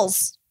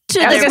 sequels to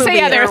I was this gonna say, movie.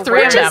 yeah, there are 3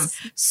 of which them. is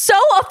so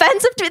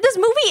offensive to me. This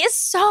movie is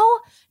so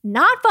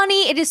not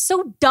funny. It is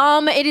so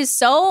dumb. It is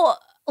so,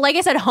 like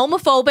I said,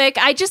 homophobic.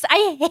 I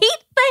hate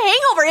The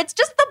Hangover. It's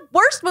just the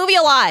worst movie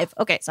alive.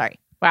 Okay, sorry.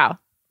 Wow,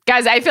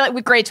 guys, I feel like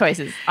with great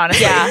choices.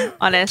 Honestly, Yeah,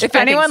 honest. If I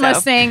think anyone so.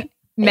 listening,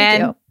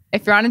 men, you.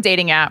 if you're on a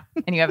dating app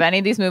and you have any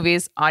of these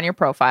movies on your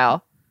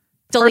profile,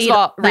 Delete first of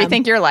all, them.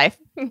 rethink your life.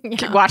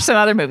 Yeah. Watch some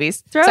other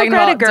movies. Throw Second a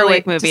of all, Greta Gerwig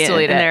delete- movie just in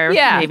delete it. there.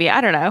 Yeah, Maybe.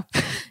 I don't know.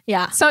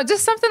 Yeah. So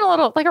just something a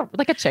little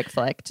like a chick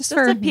flick, just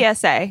for Just a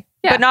PSA.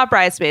 Yeah. But not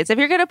bridesmaids. If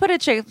you're gonna put a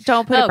chick,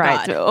 don't put Oh, a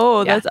bridesmaid. God. Oh,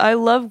 Yeah. that's I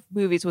love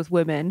movies with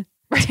women.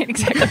 right,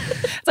 exactly.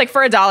 It's like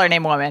for $1,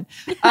 name woman.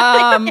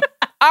 All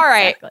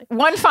right, Exactly.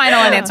 one final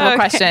unanswerable Okay.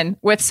 question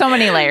with so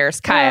many layers,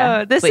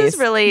 Kaya. This please. is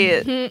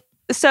really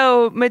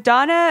so.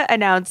 Madonna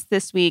announced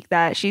this week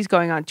that she's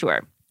going on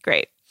tour.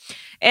 Great.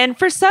 And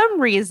for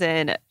some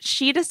reason,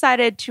 she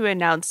decided to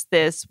announce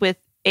this with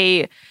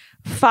a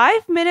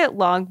 5-minute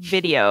long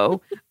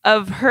video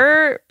of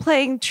her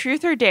playing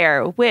Truth or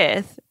Dare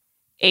with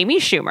Amy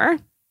Schumer,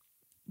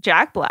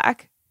 Jack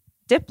Black,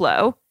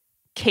 Diplo,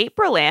 Kate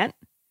Berlant,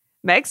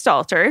 Meg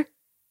Stalter,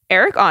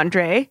 Eric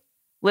Andre,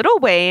 Lil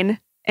Wayne,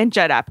 and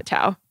Judd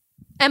Apatow.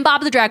 And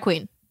Bob the Drag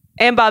Queen.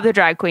 And Bob the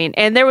Drag Queen.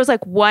 And there was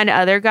like one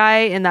other guy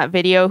in that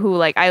video who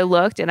like I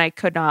looked and I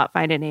could not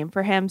find a name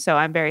for him. So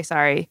I'm very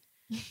sorry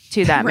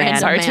to that man. Random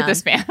Sorry man. to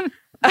this man.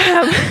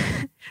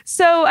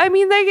 So, I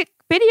mean, the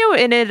video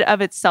in and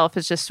of itself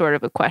is just sort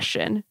of a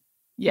question.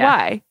 Yeah.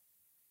 Why?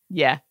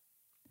 Yeah.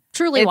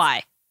 Truly, It's-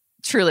 why?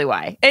 truly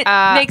why. It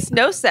makes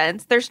no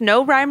sense. There's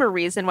no rhyme or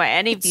reason why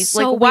any of these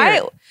so why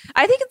weird.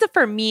 I think it's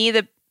for me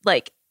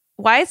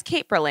why is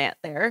Kate Berlant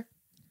there?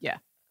 Yeah.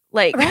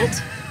 Like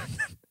Right?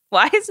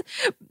 why is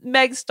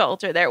Meg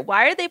Stalter there?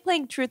 Why are they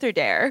playing Truth or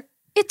Dare?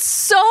 It's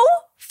so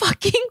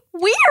fucking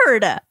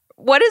weird.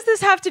 What does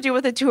this have to do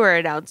with a tour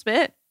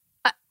announcement?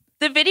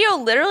 The video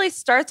literally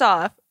starts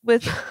off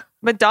with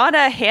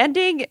Madonna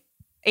handing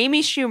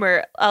Amy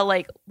Schumer a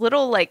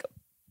little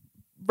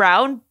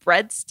round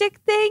breadstick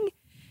thing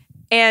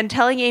and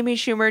telling Amy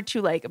Schumer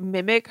to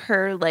mimic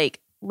her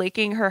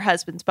licking her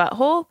husband's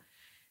butthole.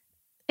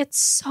 It's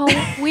so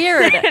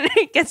weird. And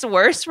it gets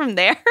worse from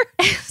there.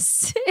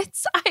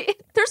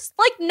 There's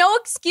no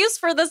excuse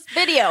for this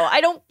video.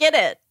 I don't get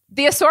it.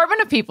 The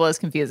assortment of people is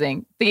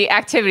confusing. The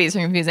activities are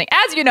confusing.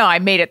 As you know, I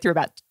made it through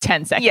about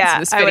 10 seconds of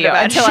this video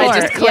until I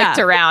just clicked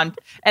around,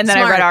 and then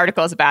I read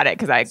articles about it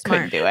because I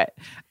couldn't do it.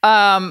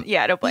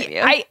 Yeah, I don't blame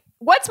you.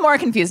 What's more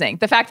confusing?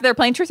 The fact that they're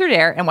playing Truth or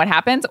Dare and what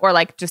happens, or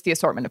just the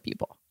assortment of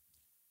people?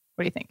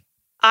 What do you think?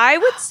 I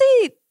would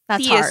say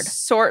That's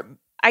the hard.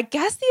 I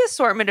guess the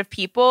assortment of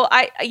people.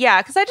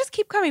 Because I just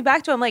keep coming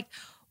back to. I'm like,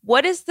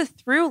 what is the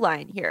through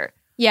line here?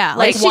 Yeah,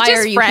 why just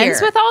are you friends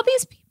here? with all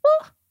these people?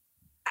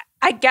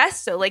 I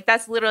guess so.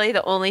 That's literally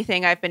the only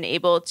thing I've been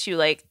able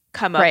to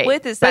come up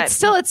with is that. But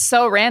still, it's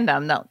so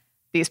random. No,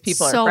 these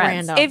people So are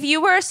friends. random. If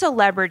you were a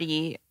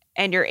celebrity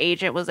and your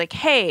agent was like,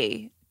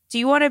 "Hey, do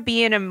you want to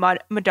be in a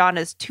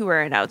Madonna's tour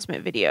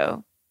announcement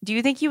video?" Do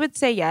you think you would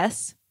say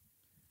yes?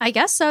 I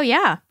guess so.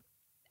 Yeah.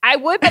 I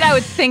would, but I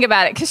would think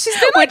about it because she's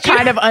been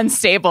kind of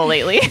unstable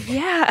lately.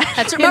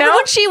 Yeah. Remember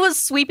when she was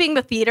sweeping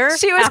the theater?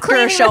 She was after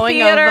cleaning a showing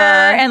the theater,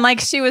 of,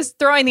 she was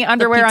throwing the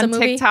underwear pizza on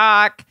movie?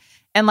 TikTok,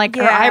 and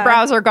her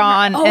eyebrows are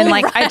gone, Oh, and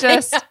right. I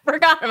just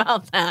forgot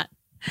about that.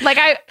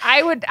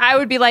 I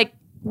would be like,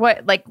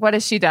 what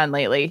has she done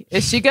lately?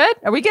 Is she good?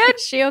 Are we good?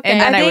 Is she okay? And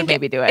then I would think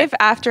maybe do it. If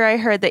after I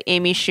heard that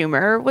Amy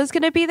Schumer was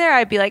going to be there,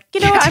 I'd be like, you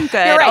know what, I'm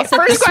good. You're right. I'll sit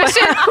First this one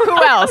question: out.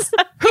 Who else?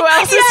 Who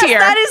else is here?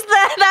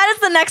 That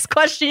is the next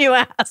question you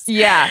asked.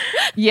 Yeah.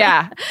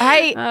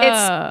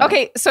 It's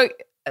okay. So,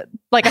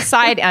 a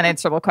side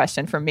unanswerable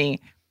question from me: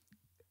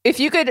 if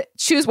you could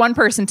choose one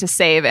person to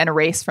save and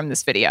erase from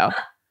this video,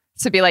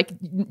 to be like,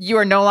 you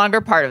are no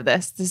longer part of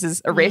this. This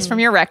is erased from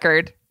your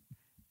record.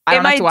 I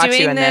don't have to watch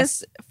you in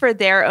this for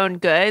their own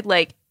good?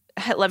 Let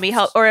me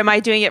help, or am I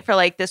doing it for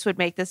this would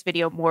make this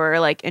video more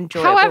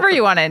enjoyable? However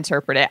you want to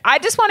interpret it. I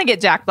just want to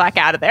get Jack Black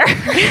out of there.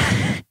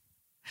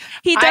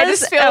 He I does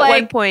just feel at like-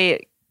 one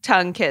point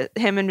tongue kiss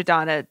him and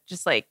Madonna,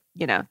 just they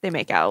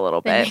make out a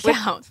little bit.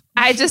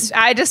 I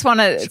just want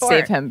to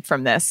save him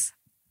from this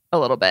a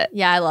little bit.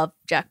 Yeah, I love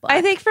Jack Black.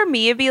 I think for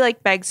me it'd be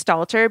Meg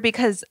Stalter,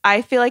 because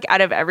I feel like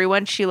out of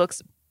everyone she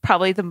looks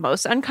probably the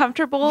most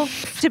uncomfortable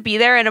to be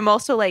there. And I'm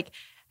also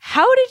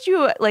how did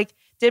you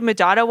did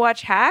Madonna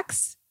watch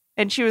Hacks?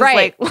 And she was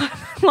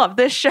love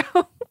this show.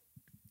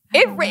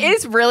 It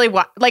is really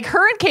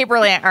her and Kate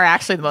Berlant are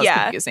actually the most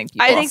confusing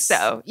people. I think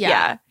so.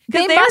 Yeah.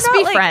 They must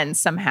be friends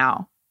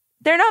somehow.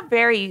 They're not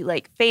very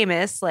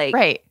famous.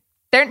 Right.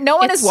 No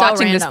one is so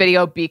watching this random.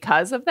 video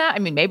because of that. I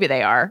mean, maybe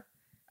they are.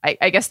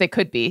 I guess they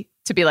could be,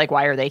 to be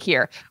why are they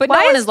here? But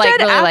why no one is is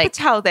really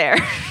Apatow there?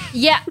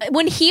 Yeah,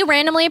 when he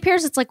randomly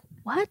appears, it's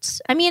what?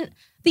 I mean,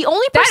 the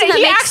only person that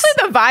he makes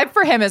actually the vibe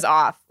for him is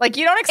off.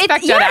 You don't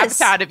expect Judd yes.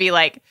 Apatow to be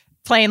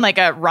playing a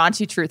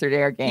raunchy Truth or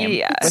Dare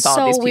game with all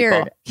So these people.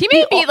 weird. He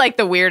may be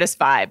the weirdest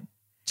vibe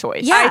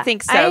choice. Yeah, I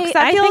think so. 'Cause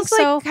that I feels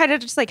think so. kind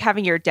of just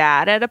having your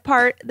dad at a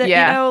part that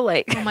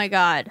oh my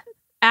god.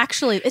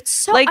 Actually, it's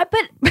so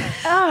but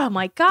oh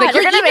my god.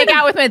 You're gonna make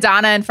out with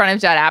Madonna in front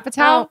of Judd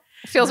Apatow?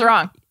 Feels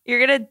wrong.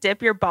 You're gonna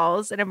dip your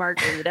balls in a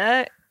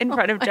margarita in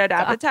front of Judd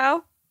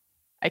Apatow.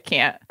 I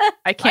can't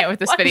with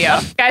this video,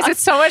 guys.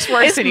 It's so much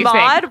worse Is than you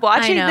Maud think.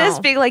 watching this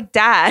being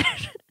Dad?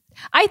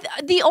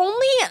 The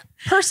only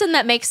person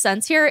that makes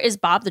sense here is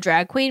Bob the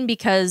drag queen,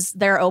 because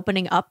they're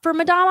opening up for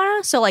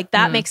Madonna. So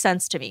that makes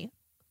sense to me.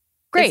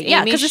 Great. Is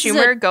Yeah. Amy 'cause this is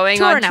Schumer a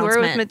going on tour with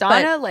announcement,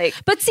 Madonna?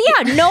 But see,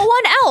 no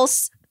one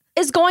else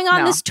is going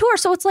on this tour.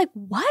 So it's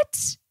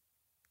what?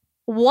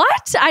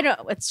 What? I don't,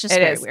 it's just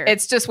very weird.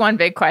 It's just one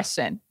big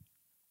question.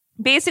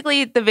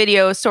 Basically, the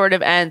video sort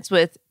of ends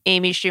with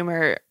Amy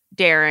Schumer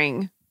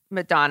daring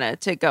Madonna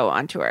to go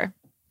on tour.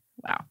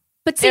 Wow.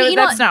 But see,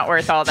 that's not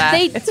worth all that.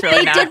 It's really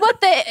they not. did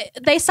what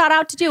they sought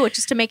out to do, which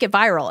is to make it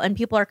viral, and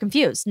people are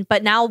confused.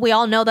 But now we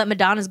all know that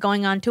Madonna's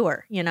going on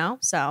tour,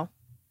 so.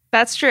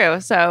 That's true.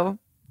 So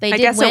they I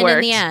did guess it win in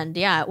worked. the end.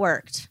 Yeah, it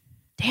worked.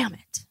 Damn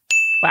it.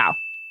 Wow.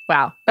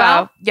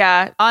 Well,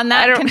 yeah. On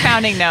that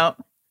confounding note,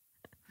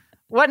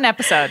 what an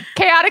episode.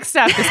 Chaotic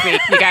stuff this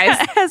week, you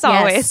guys. As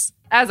always.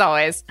 As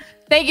always.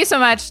 Thank you so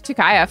much to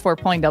Kaya for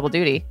pulling double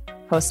duty,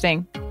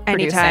 hosting,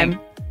 Anytime.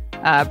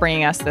 producing,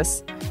 bringing us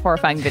this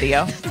horrifying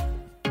video.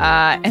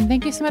 And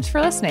thank you so much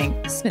for listening.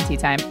 This has been Tea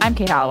Time. I'm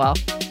Kate Hollowell.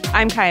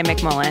 I'm Kaya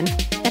McMullen.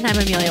 And I'm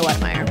Amelia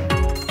Wettmeyer.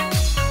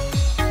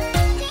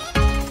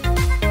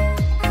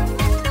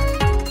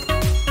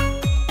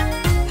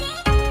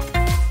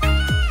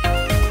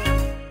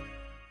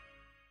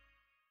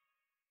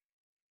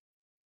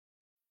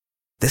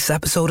 This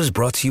episode is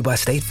brought to you by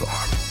State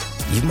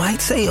Farm. You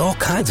might say all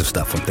kinds of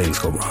stuff when things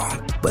go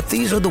wrong, but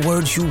these are the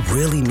words you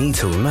really need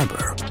to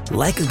remember.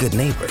 Like a good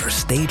neighbor,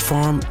 State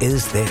Farm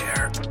is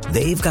there.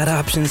 They've got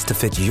options to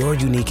fit your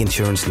unique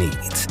insurance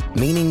needs,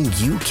 meaning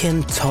you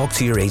can talk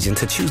to your agent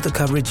to choose the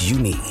coverage you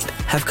need.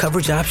 Have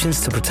coverage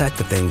options to protect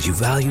the things you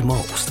value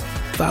most.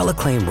 File a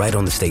claim right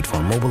on the State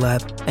Farm mobile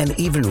app and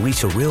even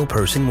reach a real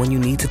person when you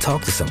need to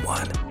talk to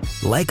someone.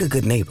 Like a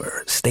good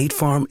neighbor, State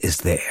Farm is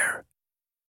there.